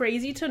it's just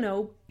crazy to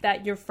know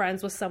that you're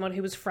friends with someone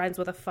who was friends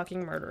with a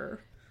fucking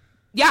murderer.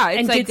 Yeah, it's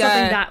and like did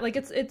something that like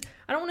it's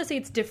I don't want to say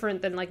it's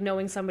different than like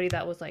knowing somebody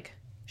that was like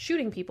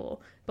shooting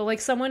people, but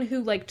like someone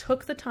who like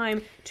took the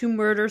time to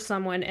murder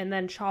someone and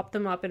then chop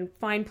them up and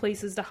find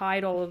places to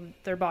hide all of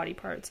their body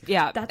parts.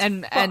 Yeah, that's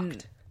fucked.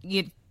 And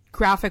you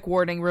graphic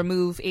warning,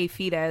 remove a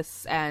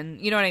fetus, and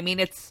you know what I mean.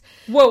 It's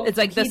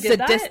like the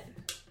sadistic.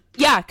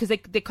 Yeah, because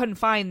they couldn't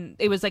find.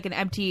 It was like an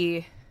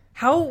empty.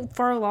 How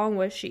far along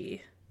was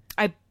she?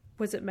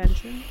 Was it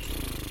mentioned?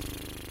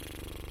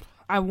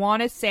 I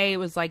want to say it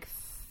was like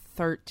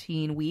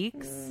 13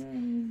 weeks.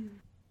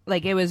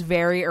 Like it was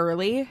very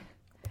early.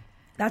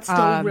 That's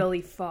still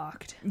really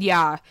fucked.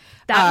 Yeah.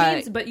 That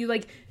means, but you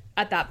like,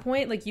 at that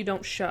point, like you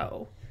don't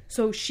show.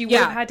 So she would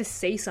have had to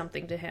say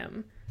something to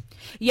him.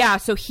 Yeah,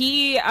 so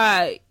he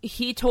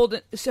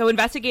told, so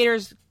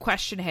investigators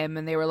questioned him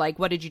and they were like,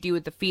 what did you do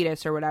with the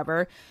fetus or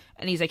whatever?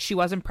 And he's like, she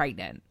wasn't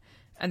pregnant.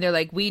 And they're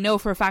like, we know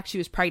for a fact she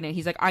was pregnant.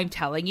 He's like, I'm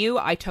telling you,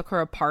 I took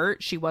her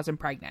apart. She wasn't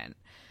pregnant.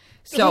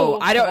 So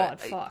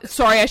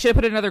sorry, I should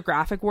have put another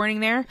graphic warning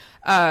there.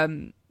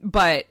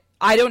 But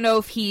I don't know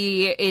if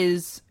he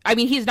is, I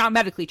mean, he's not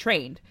medically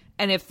trained.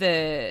 And if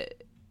the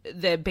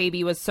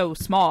baby was so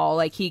small,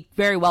 like he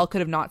very well could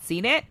have not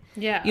seen it.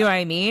 Yeah. You know what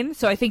I mean?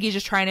 So I think he's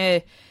just trying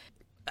to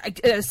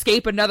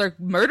escape another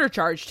murder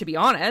charge, to be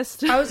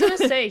honest. I was going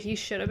to say he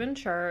should have been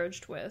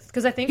charged with,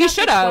 because I think he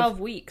after 12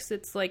 weeks,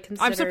 it's like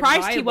considered I'm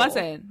surprised viable. He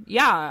wasn't.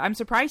 Yeah, I'm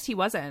surprised he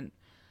wasn't.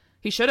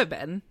 He should have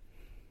been.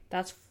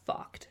 That's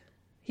fucked.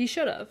 He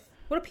should have.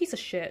 What a piece of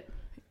shit.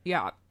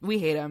 Yeah, we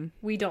hate him.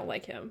 We don't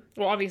like him.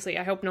 Well, obviously,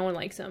 I hope no one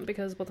likes him,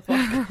 because what the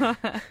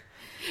fuck?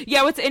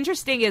 Yeah, what's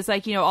interesting is,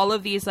 like, you know, all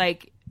of these,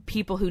 like,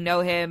 people who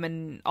know him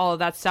and all of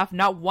that stuff,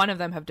 not one of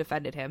them have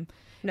defended him.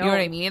 No. You know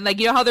what I mean? Like,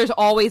 you know how there's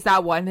always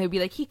that one who'd be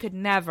like, he could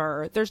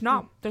never. There's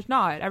not.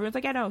 Everyone's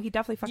like, I know, he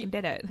definitely fucking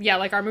did it. Yeah,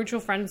 like, our mutual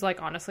friend's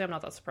like, honestly, I'm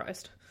not that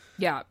surprised.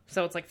 Yeah.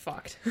 So it's, like,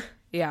 fucked.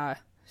 Yeah.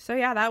 So,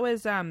 yeah, that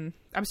was, I'm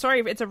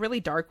sorry, it's a really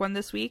dark one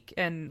this week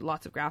and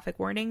lots of graphic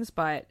warnings,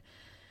 but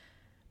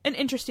an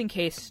interesting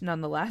case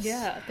nonetheless.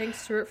 Yeah, thanks,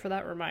 Stuart, for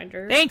that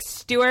reminder. Thanks,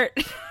 Stuart.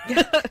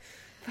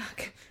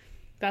 Fuck.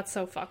 That's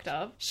so fucked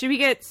up. Should we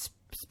get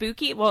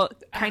spooky? Well,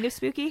 kind of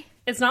spooky.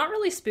 It's not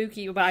really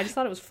spooky, but I just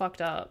thought it was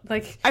fucked up.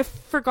 Like, I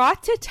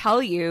forgot to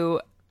tell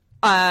you,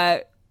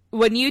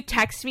 when you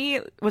text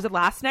me, was it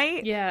last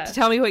night? Yeah. To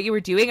tell me what you were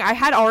doing, I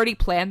had already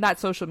planned that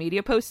social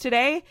media post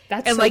today.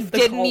 That's and so like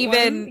didn't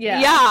even. One?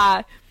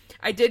 Yeah.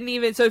 I didn't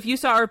even. So if you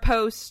saw our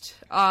post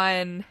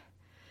on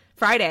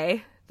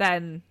Friday,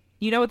 then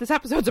you know what this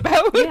episode's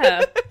about.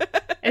 Yeah.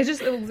 It's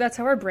just, that's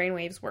how our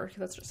brainwaves work.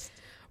 That's just.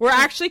 We're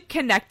actually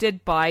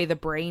connected by the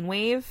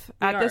brainwave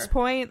at this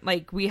point.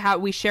 Like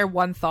we share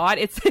one thought.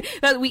 It's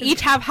that we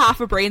each have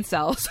half a brain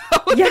cell. So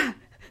yeah,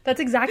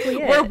 that's exactly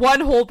it. We're one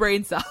whole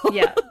brain cell.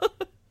 Yeah,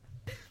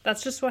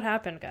 that's just what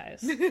happened,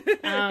 guys.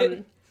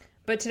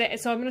 But today,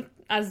 so I'm gonna,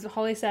 as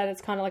Holly said,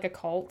 it's kind of like a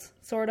cult,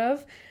 sort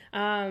of.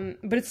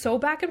 But it's so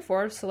back and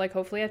forth. So like,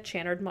 hopefully, I've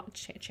channeled my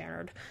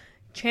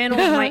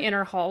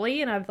inner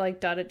Holly, and I've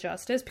like done it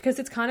justice, because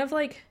it's kind of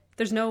like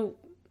there's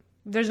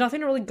nothing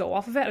to really go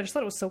off of it. I just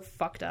thought it was so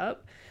fucked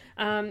up.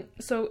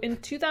 So in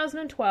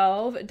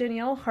 2012,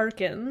 Danielle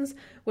Harkins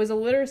was a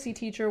literacy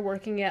teacher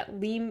working at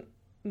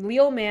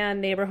Lealman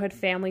Neighborhood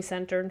Family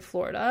Center in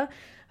Florida.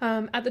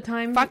 At the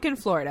time... Fucking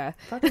Florida,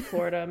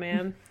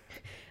 man.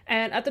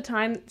 And at the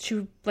time,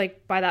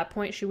 by that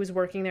point, she was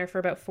working there for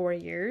about 4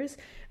 years.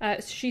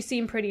 She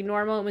seemed pretty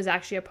normal and was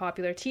actually a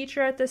popular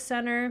teacher at this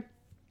center.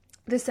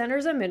 The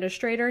center's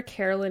administrator,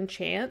 Carolyn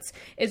Chance,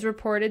 is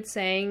reported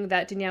saying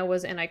that Danielle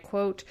was, and I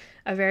quote,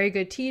 a very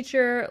good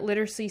teacher,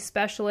 literacy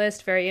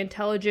specialist, very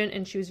intelligent,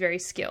 and she was very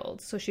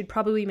skilled. So she'd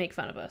probably make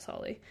fun of us,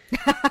 Holly.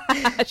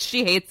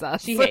 She hates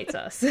us. She hates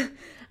us.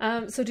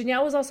 So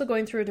Danielle was also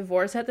going through a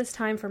divorce at this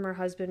time from her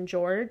husband,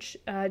 George.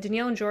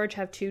 Danielle and George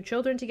have 2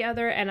 children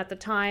together, and at the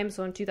time,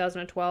 so in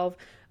 2012,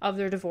 of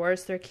their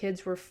divorce, their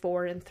kids were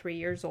 4 and 3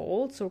 years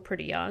old, so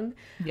pretty young.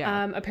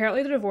 Yeah.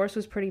 Apparently the divorce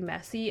was pretty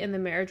messy and the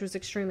marriage was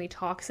extremely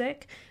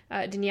toxic.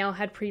 Danielle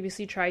had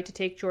previously tried to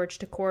take George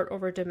to court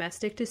over a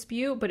domestic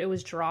dispute, but it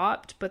was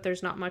dropped, but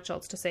there's not much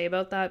else to say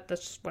about that.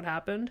 That's just what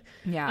happened.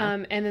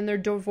 Yeah. And then their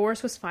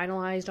divorce was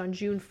finalized on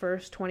June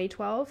 1st,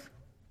 2012.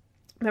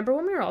 Remember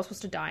when we were all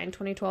supposed to die in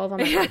 2012 on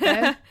my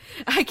birthday?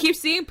 I keep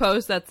seeing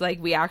posts that's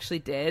like, we actually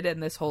did,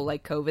 and this whole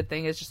like COVID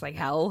thing is just like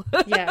hell.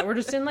 Yeah, we're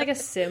just in like a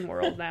sim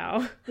world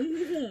now.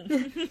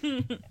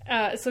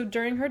 So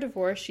during her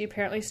divorce, she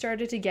apparently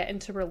started to get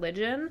into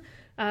religion.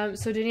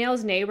 So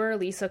Danielle's neighbor,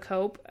 Lisa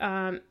Cope,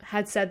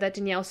 had said that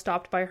Danielle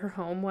stopped by her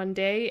home one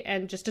day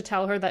and just to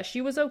tell her that she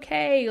was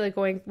okay, like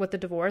going with the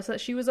divorce, that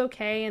she was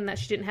okay and that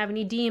she didn't have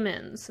any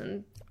demons.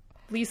 And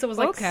Lisa was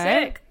like,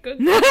 okay. Sick. Good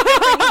for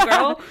you,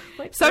 girl.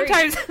 Like,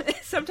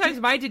 sometimes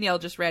my Danielle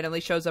just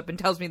randomly shows up and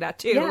tells me that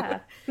too. Yeah.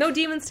 No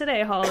demons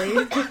today, Holly.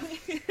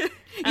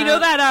 You know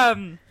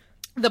that,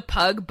 the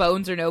pug,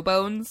 Bones or No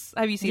Bones?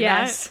 Have you seen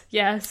that?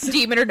 Yes.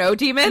 Demon or no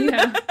demon?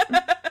 Yeah.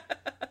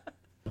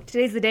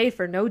 Today's the day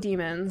for no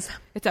demons.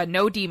 It's a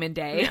no demon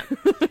day.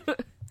 Yeah.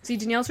 See,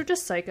 Danielle's are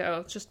just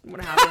psycho. It's just what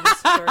happens.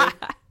 Sorry.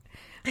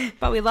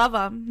 But we love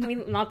them. I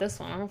mean, not this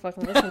one. I don't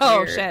fucking listen to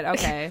Oh, shit.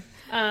 Okay.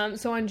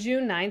 So on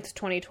June 9th,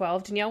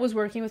 2012, Danielle was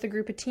working with a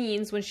group of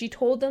teens when she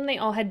told them they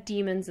all had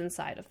demons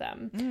inside of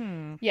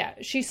them. Yeah,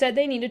 she said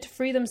they needed to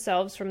free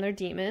themselves from their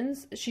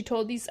demons. She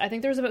told these, I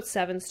think there was about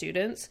 7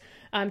 students,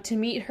 to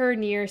meet her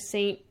near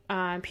St.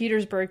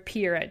 Petersburg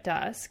Pier at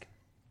dusk.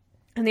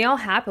 And they all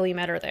happily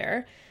met her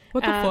there.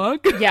 What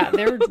the fuck? Yeah,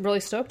 they were really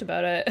stoked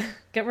about it.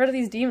 Get rid of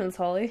these demons,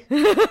 Holly.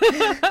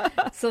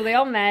 So they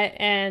all met,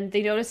 and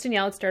they noticed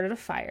Danielle had started a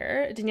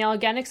fire. Danielle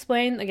again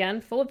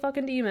explained, full of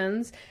fucking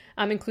demons,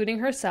 including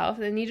herself,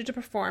 they needed to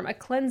perform a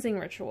cleansing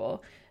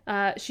ritual.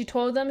 She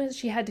told them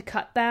she had to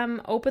cut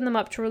them, open them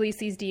up to release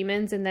these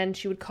demons, and then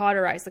she would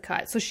cauterize the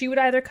cut. So she would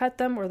either cut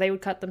them or they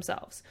would cut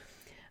themselves.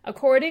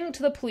 According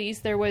to the police,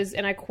 there was,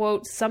 and I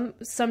quote, some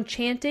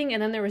chanting,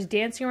 and then there was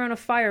dancing around a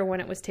fire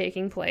when it was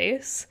taking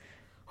place.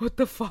 What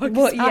the fuck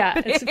Well, is yeah,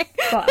 happening?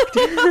 it's fucked.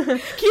 Can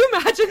you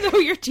imagine, though,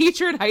 your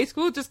teacher in high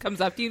school just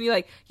comes up to you and you're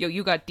like, yo,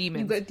 you got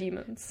demons. You got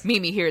demons.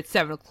 Meet me here at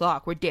 7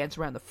 o'clock. We're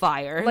dancing around the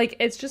fire. Like,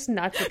 it's just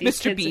nuts that these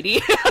Mr. kids...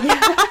 Beatty.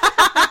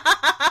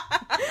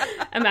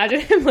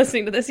 Imagine him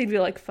listening to this. He'd be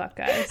like, fuck,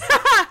 guys.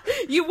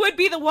 You would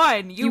be the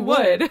one. You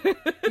would.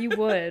 You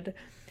would.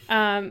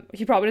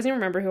 He probably doesn't even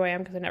remember who I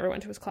am because I never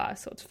went to his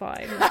class, so it's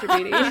fine, Mr.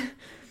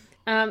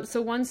 Beatty.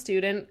 So one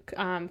student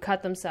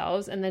cut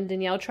themselves, and then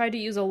Danielle tried to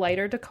use a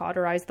lighter to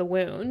cauterize the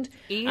wound.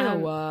 Ew.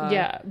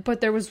 Yeah,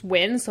 but there was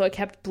wind, so it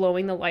kept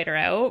blowing the lighter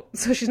out.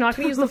 So she's not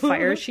going to use the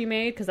fire she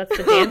made, because that's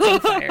the dancing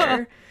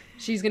fire.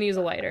 She's going to use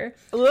a lighter.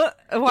 Why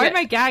am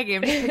I gagging?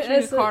 I'm just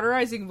picturing a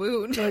cauterizing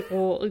wound. Like,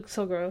 oh, it's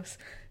so gross.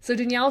 So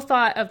Danielle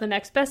thought of the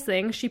next best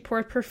thing. She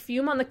poured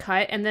perfume on the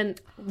cut, and then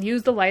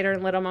used the lighter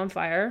and lit them on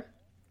fire.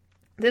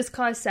 This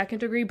caused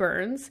second-degree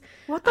burns.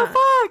 What the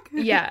fuck?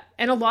 Yeah,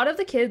 and a lot of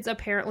the kids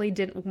apparently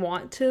didn't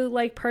want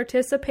to,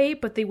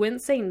 participate, but they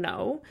wouldn't say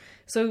no.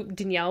 So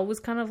Danielle was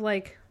kind of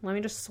like, let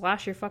me just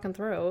slash your fucking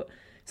throat.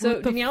 So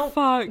what the Danielle,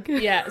 fuck?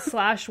 Yeah,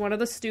 slashed one of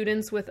the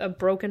students with a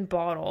broken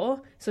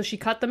bottle. So she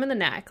cut them in the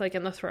neck,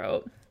 in the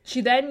throat.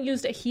 She then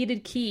used a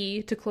heated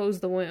key to close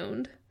the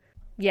wound.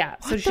 Yeah,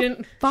 so she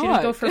didn't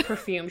go for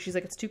perfume. She's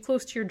like, it's too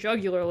close to your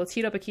jugular. Let's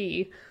heat up a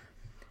key.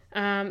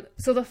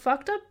 So the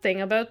fucked up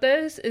thing about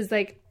this is,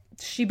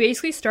 she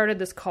basically started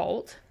this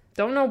cult.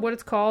 Don't know what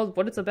it's called,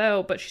 what it's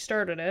about, but she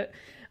started it.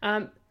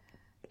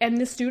 And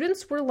the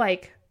students were,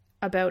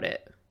 about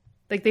it.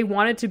 They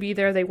wanted to be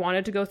there. They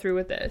wanted to go through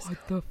with this.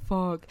 What the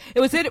fuck?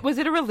 Was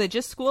it a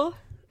religious school?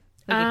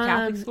 A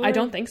Catholic school? I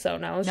don't think so,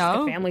 no. It's just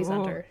a family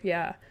center.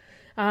 Yeah.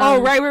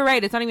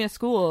 Right. It's not even a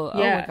school.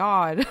 Yeah. Oh, my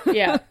God.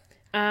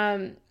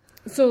 Yeah.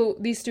 So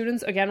these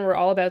students, again, were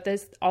all about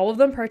this. All of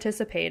them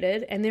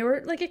participated, and they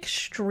were,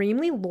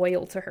 extremely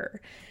loyal to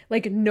her.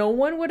 No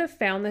one would have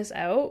found this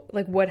out,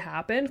 what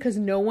happened, because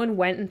no one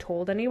went and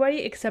told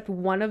anybody, except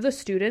one of the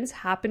students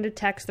happened to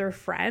text their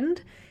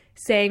friend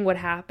saying what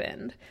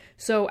happened.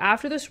 So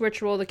after this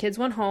ritual, the kids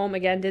went home,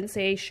 again, didn't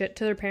say shit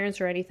to their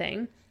parents or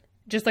anything.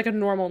 Just a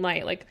normal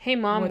night. Hey,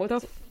 Mom, what the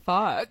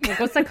fuck?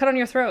 What's that cut on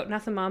your throat?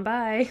 Nothing, Mom,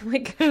 bye.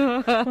 What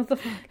the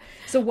fuck?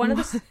 So one of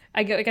the...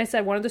 like I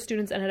said, one of the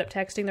students ended up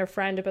texting their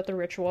friend about the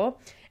ritual,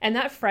 and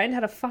that friend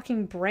had a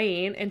fucking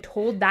brain and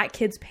told that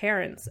kid's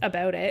parents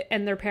about it,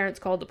 and their parents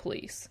called the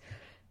police.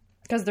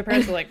 Because their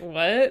parents were like,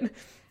 what?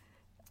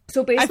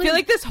 So basically, I feel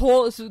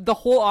like the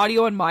whole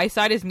audio on my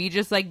side is me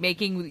just like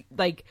making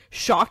like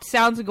shocked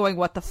sounds and going,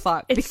 what the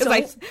fuck? Because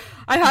so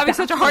I'm having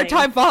such a hard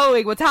time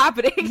following what's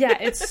happening. Yeah,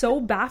 it's so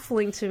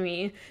baffling to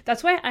me.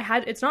 That's why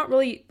it's not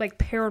really like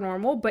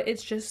paranormal, but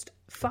it's just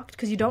fucked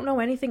because you don't know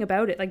anything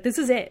about it. Like, this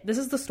is it. This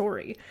is the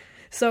story.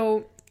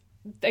 So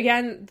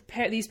again,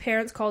 these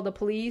parents called the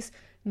police.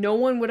 No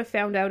one would have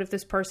found out if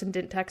this person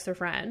didn't text their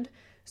friend.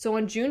 So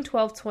on June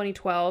 12th,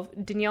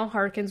 2012, Danielle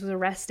Harkins was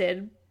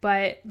arrested.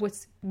 But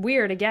what's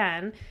weird,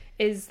 again,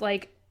 is,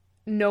 like,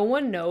 no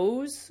one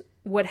knows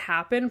what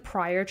happened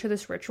prior to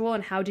this ritual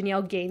and how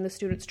Danielle gained the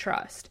students'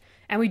 trust.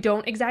 And we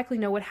don't exactly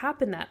know what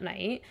happened that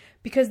night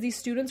because these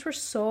students were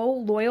so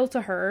loyal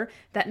to her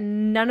that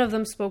none of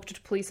them spoke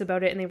to police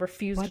about it and they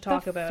refused to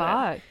talk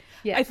about it.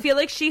 Yeah. I feel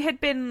like she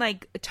had been,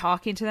 like,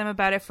 talking to them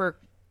about it for...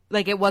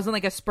 Like, it wasn't,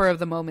 like, a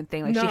spur-of-the-moment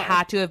thing. Like, she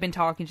had to have been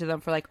talking to them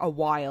for, like, a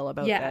while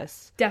about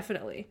this.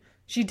 Definitely.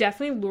 She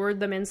definitely lured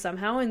them in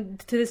somehow, and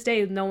to this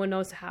day, no one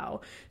knows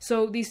how.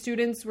 So these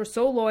students were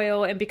so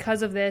loyal, and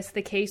because of this,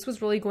 the case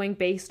was really going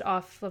based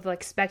off of,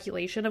 like,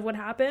 speculation of what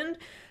happened.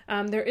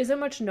 There isn't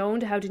much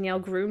known to how Danielle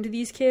groomed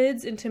these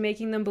kids into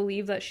making them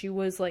believe that she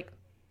was, like,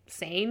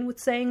 sane with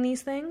saying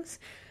these things.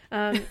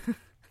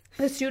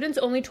 The students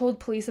only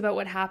told police about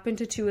what happened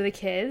to two of the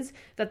kids,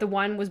 that the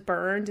one was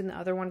burned and the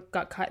other one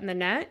got cut in the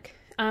neck.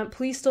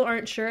 Police still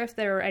aren't sure if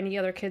there were any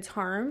other kids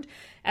harmed,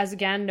 as,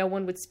 again, no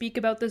one would speak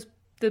about the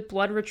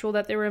blood ritual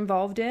that they were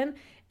involved in,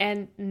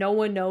 and no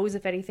one knows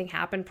if anything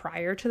happened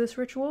prior to this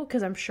ritual,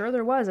 because I'm sure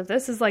there was. If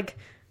this is like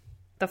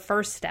the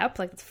first step,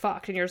 like, it's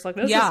fucked, and you're just like,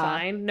 this is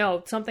fine.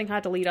 No, something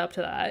had to lead up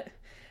to that.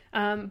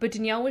 But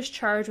Danielle was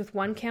charged with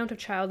 1 count of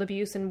child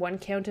abuse and 1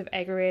 count of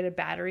aggravated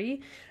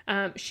battery.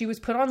 She was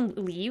put on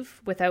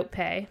leave without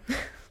pay.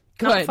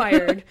 Not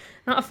fired,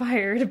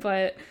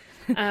 but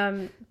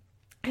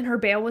and her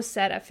bail was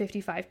set at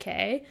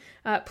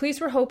 $55,000.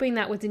 Police were hoping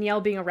that with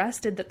Danielle being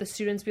arrested, that the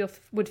students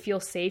would feel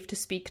safe to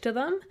speak to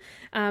them,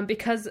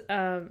 because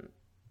of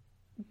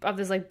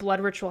this, like,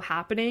 blood ritual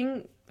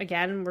happening.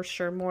 Again, we're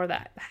sure more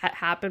that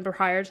happened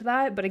prior to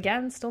that, but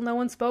again, still no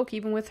one spoke,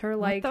 even with her,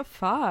 like, what the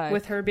fuck?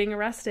 With her being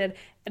arrested.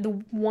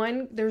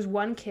 There's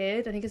one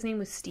kid, I think his name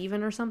was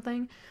Steven or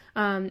something,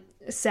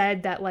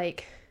 said that,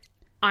 like,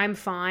 I'm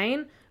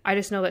fine, I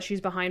just know that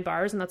she's behind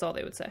bars, and that's all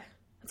they would say.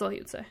 That's all he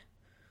would say.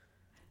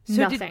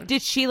 So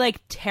did she, like,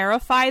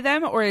 terrify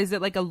them, or is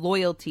it, like, a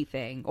loyalty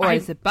thing, or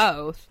is it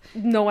both?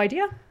 No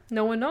idea.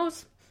 No one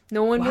knows.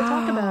 No one will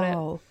talk about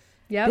it.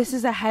 Yeah, this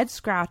is a head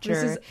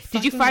scratcher.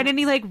 Did you find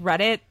any, like,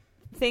 Reddit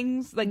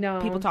things, like,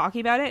 people talking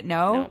about it?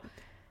 No.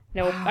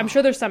 I'm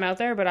sure there's some out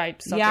there, but I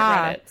suck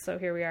at Reddit, so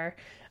here we are.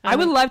 I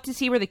would love to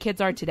see where the kids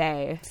are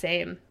today.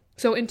 Same.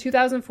 So in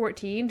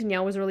 2014,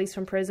 Danielle was released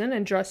from prison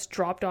and just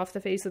dropped off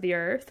the face of the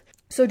earth.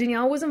 So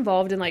Danielle was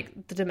involved in,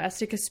 like, the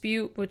domestic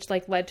dispute, which,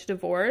 like, led to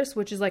divorce,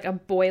 which is, like, a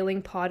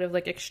boiling pot of,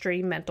 like,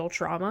 extreme mental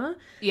trauma.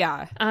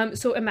 Yeah.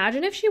 So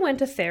imagine if she went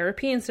to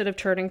therapy instead of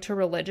turning to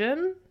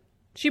religion.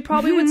 She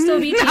probably would still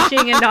be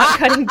teaching and not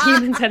cutting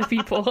demons out of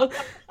people.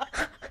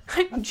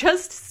 I'm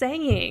just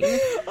saying.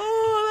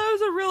 Oh, that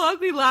was a real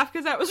ugly laugh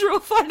because that was real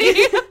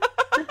funny.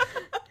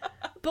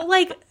 But,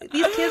 like,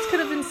 these kids could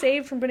have been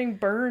saved from getting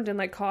burned and,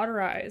 like,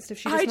 cauterized if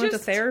she just went to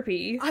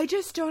therapy. I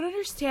just don't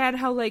understand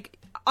how, like,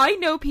 I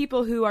know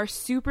people who are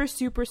super,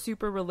 super,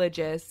 super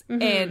religious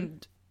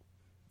and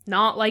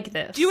not like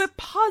this. Do it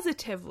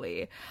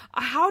positively.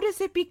 How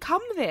does it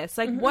become this?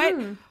 Like,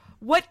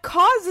 what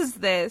causes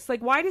this?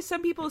 Like, why do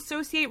some people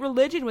associate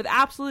religion with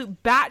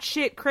absolute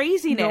batshit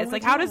craziness?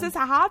 Like, how does this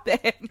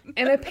happen?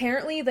 And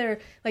apparently they're,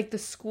 like, the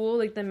school,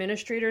 like, the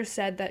administrator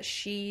said that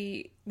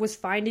she was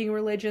finding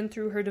religion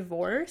through her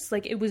divorce.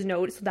 Like, it was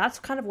noticed. So that's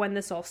kind of when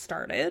this all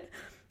started,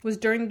 was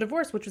during the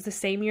divorce, which was the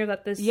same year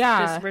that this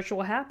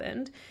ritual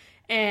happened.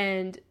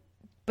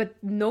 But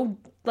no,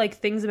 like,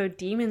 things about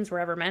demons were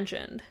ever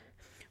mentioned,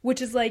 which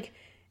is, like,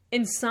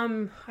 in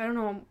some, I don't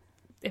know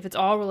if it's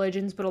all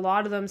religions, but a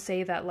lot of them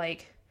say that,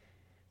 like,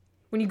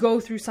 when you go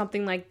through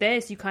something like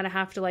this, you kind of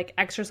have to, like,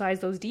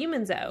 exorcise those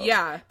demons out.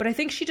 Yeah. But I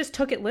think she just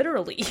took it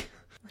literally.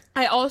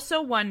 I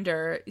also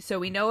wonder, so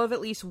we know of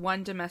at least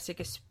one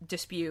domestic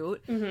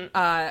dispute.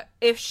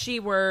 If she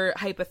were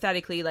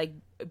hypothetically, like,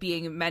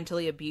 being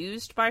mentally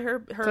abused by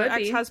her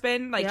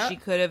ex-husband, like, she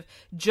could have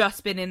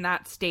just been in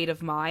that state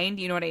of mind,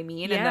 you know what I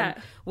mean? Yeah. And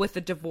then with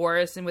the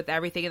divorce and with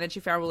everything, and then she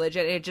found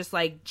religion, and it just,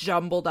 like,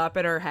 jumbled up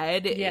in her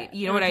head. Yeah.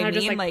 You know what I mean?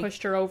 Just, like,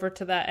 pushed her over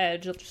to that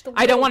edge. Just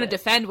I don't want to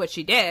defend what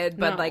she did,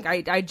 but like,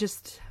 I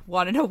just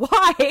want to know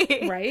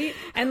why. Right?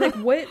 And, like,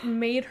 what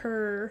made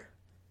her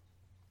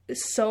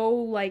so,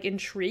 like,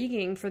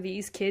 intriguing for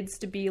these kids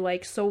to be,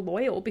 like, so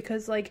loyal?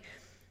 Because, like,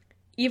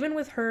 even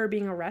with her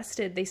being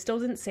arrested, they still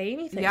didn't say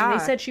anything. They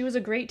said she was a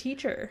great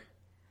teacher.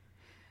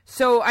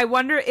 So I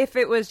wonder if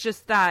it was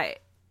just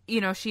that,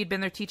 you know, she'd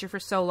been their teacher for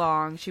so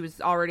long. She was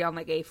already on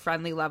like a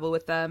friendly level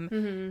with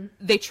them.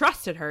 They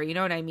trusted her, you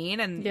know what I mean?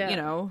 And, you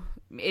know,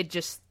 it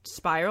just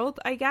spiraled,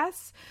 I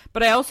guess.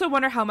 But I also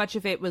wonder how much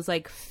of it was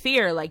like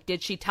fear. Like,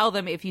 did she tell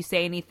them, if you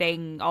say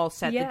anything, I'll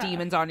set the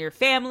demons on your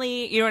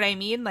family? You know what I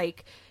mean?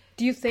 Like,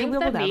 do you think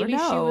that maybe she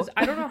was,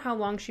 I don't know how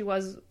long she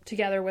was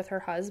together with her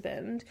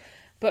husband,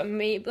 but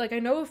maybe, like, I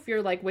know if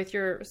you're like with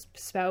your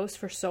spouse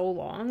for so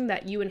long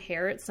that you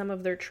inherit some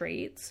of their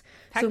traits.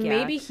 Heck so yeah.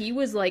 maybe he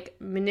was like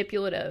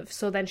manipulative.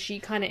 So then she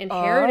kind of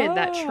inherited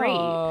that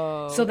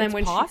trait. So then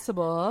when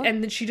possible.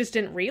 and then she just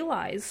didn't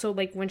realize. So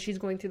like when she's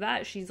going through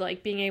that, she's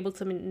like being able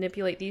to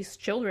manipulate these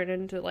children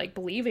into like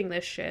believing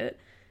this shit.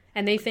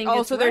 And they think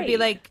also there'd be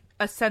like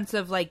a sense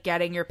of like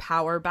getting your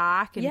power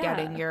back and Yeah.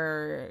 getting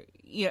your,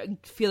 you know,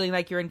 feeling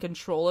like you're in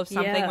control of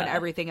something when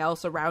everything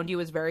else around you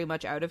is very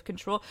much out of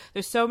control.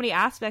 There's so many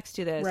aspects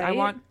to this. I Right?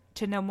 want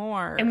to know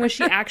more. And was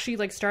she actually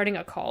like starting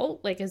a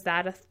cult? Like, is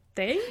that a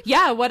thing?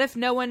 Yeah, what if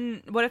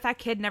that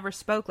kid never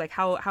spoke? Like,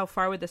 how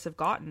far would this have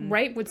gotten?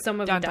 Right? Would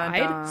someone Dun, have dun, died?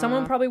 dun.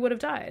 Someone probably would have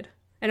died.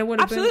 And it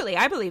would have Absolutely,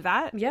 I believe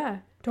that. been... Yeah.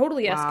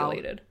 Totally Wow.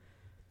 escalated.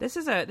 This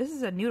is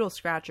a noodle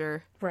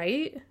scratcher.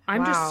 Right? I'm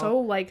Wow. just so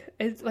like...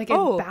 It's like,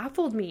 it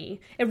baffled me.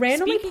 It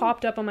randomly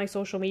popped up on my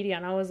social media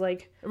and I was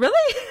like...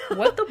 Really?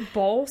 What the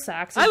ball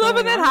sacks is I love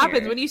when going that on happens.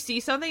 here? When you see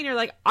something and you're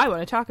like, I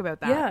want to talk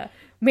about that. Yeah.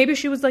 Maybe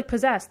she was like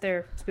possessed.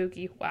 They're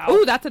spooky. Wow.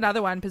 Ooh, that's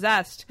another one.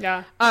 Possessed.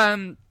 Yeah.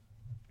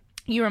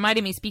 You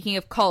reminded me, speaking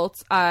of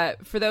cults,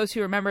 for those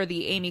who remember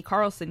the Amy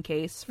Carlson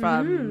case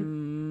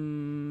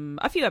from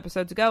a few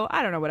episodes ago,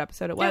 I don't know what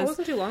episode it was. Yeah, it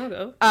wasn't too long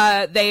ago.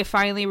 They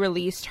finally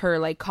released her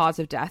like cause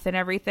of death and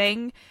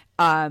everything.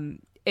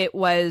 It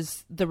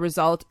was the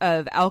result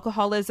of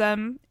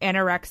alcoholism,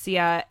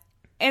 anorexia,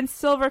 and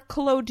silver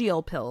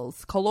colloidal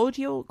pills.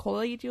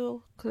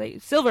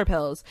 Silver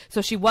pills.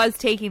 So she was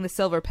taking the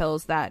silver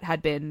pills that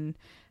had been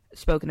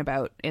spoken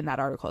about in that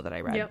article that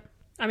I read. Yep.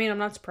 I mean, I'm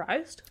not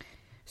surprised.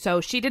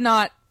 So she did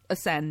not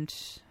ascend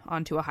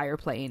onto a higher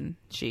plane.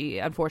 She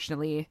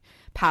unfortunately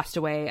passed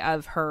away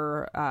of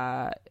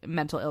her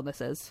mental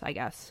illnesses, I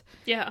guess.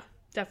 Yeah,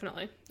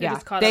 definitely. Yeah,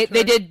 Just caught they up to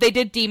her.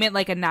 did deem it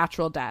like a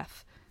natural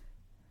death.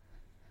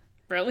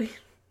 Really?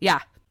 Yeah,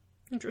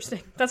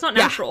 Interesting. That's not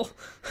natural.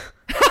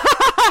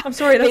 I'm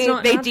sorry, that's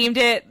not they natural.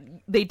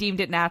 deemed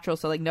it natural.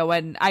 So like no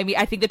one. I mean,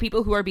 I think the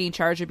people who are being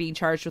charged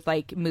with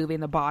like moving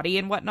the body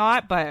and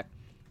whatnot, but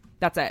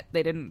that's it.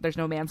 They didn't. There's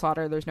no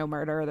manslaughter. There's no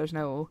murder. There's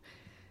no.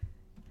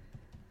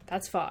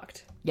 That's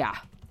fucked. Yeah.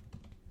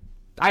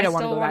 I don't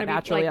want to still go wanna that be,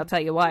 naturally, like- I'll tell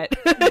you what.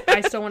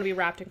 I still want to be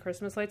wrapped in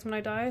Christmas lights when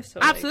I die. So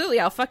like, Absolutely,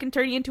 I'll fucking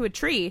turn you into a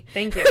tree.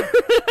 thank you.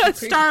 A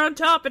star on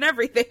top and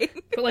everything.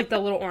 Put like the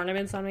little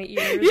ornaments on my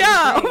ears.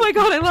 Yeah, and oh my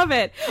god, I love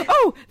it.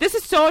 Oh, this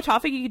is so off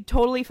topic, you could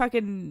totally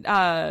fucking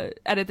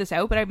edit this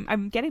out, but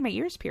I'm getting my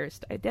ears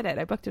pierced. I did it.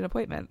 I booked an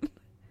appointment.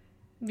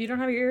 You don't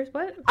have your ears?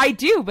 What? I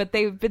do, but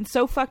they've been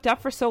so fucked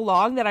up for so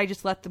long that I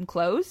just let them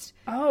closed.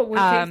 Oh,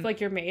 with like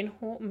your main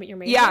hole?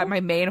 Yeah, hole? my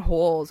main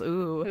holes.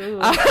 Ooh.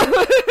 Ooh.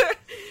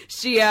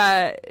 She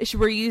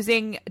we're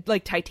using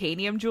like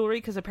titanium jewelry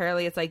because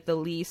apparently it's like the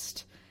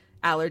least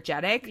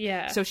allergenic.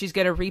 Yeah. So she's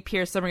gonna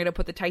re-pierce them. We're gonna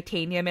put the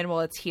titanium in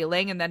while it's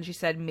healing, and then she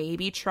said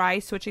maybe try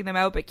switching them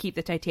out, but keep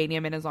the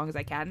titanium in as long as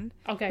I can.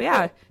 Okay. But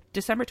yeah, cool.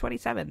 December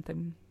 27th.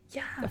 I'm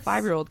Yes. a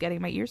 5-year-old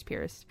getting my ears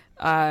pierced.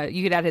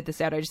 You could edit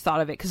this out. I just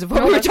thought of it because of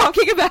what we were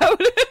talking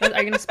about. Are you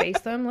going to space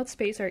them? Let's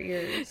space our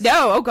ears.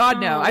 No, oh god,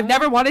 no. Aw. I've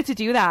never wanted to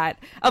do that.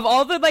 Of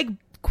all the like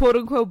quote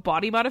unquote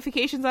body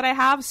modifications that I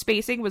have,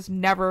 spacing was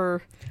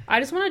never. I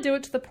just want to do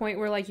it to the point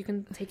where like you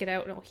can take it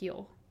out and it'll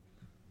heal.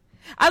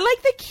 I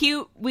like the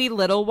cute wee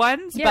little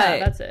ones, Yeah, but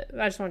that's it.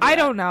 I just want to I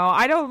don't know.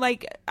 I don't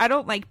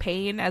like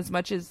pain as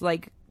much as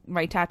like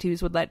my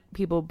tattoos would let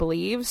people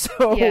believe.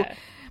 So Yeah.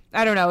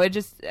 I don't know.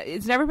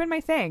 It's never been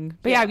my thing.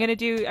 But yeah, Yeah.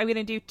 I'm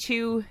gonna do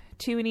two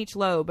in each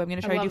lobe. I'm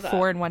gonna try to do love that.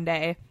 4 in one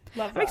day.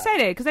 Love I'm that.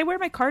 excited because I wear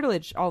my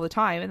cartilage all the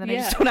time, and then I Yeah.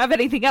 just don't have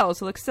anything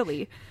else. It looks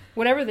silly.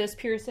 Whatever this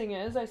piercing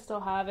is, I still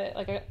have it.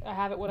 Like I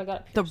have it when I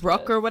got The pierced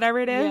rook with. or whatever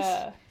it is.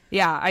 Yeah.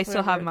 Yeah, I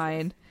still Whatever have it is.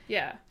 mine.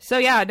 Yeah. So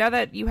yeah, now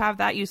that you have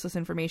that useless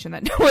information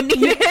that no one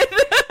needed.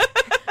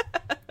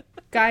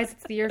 Guys,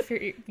 it's the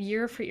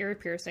year for ear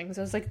piercings.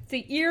 I was like,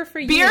 the ear for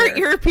year.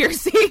 Ear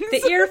piercings.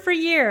 The ear for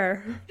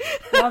year.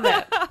 Love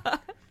it.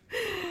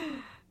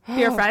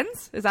 Your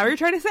friends? Is that what you're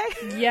trying to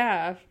say?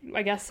 Yeah,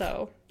 I guess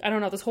so. I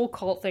don't know. This whole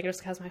cult thing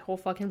just has my whole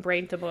fucking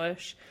brain to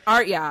mush.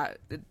 Art, yeah.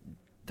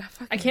 That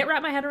fucking... I can't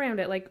wrap my head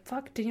around it. Like,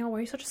 fuck, Danielle, why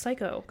are you such a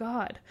psycho?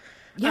 God.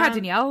 Yeah,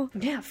 Danielle.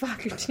 Yeah,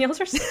 fuck.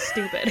 Danielle's are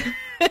stupid.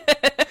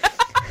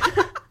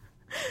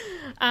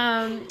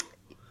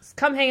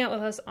 Come hang out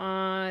with us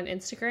on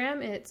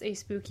Instagram. It's a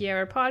Spooky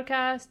Hour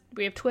podcast.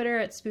 We have Twitter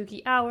at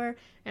Spooky Hour,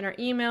 and our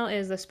email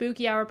is the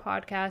Spooky Hour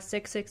Podcast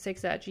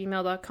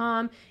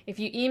 666@gmail.com. If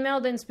you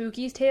emailed in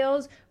Spooky's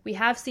tales, we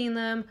have seen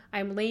them.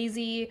 I'm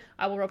lazy.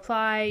 I will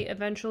reply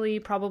eventually.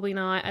 Probably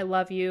not. I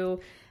love you.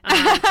 I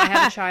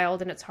have a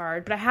child, and it's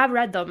hard, but I have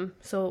read them,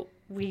 so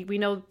we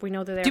know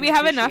they're there. Do we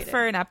have enough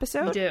for an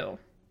episode? We do.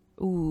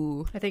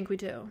 Ooh. I think we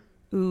do.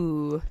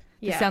 Ooh.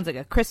 This sounds like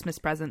a Christmas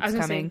present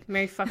coming. Say,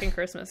 Merry fucking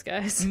Christmas,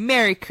 guys.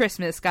 Merry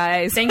Christmas,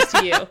 guys. Thanks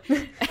to you.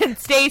 And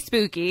stay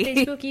spooky.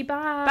 Stay spooky.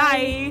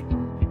 Bye. Bye.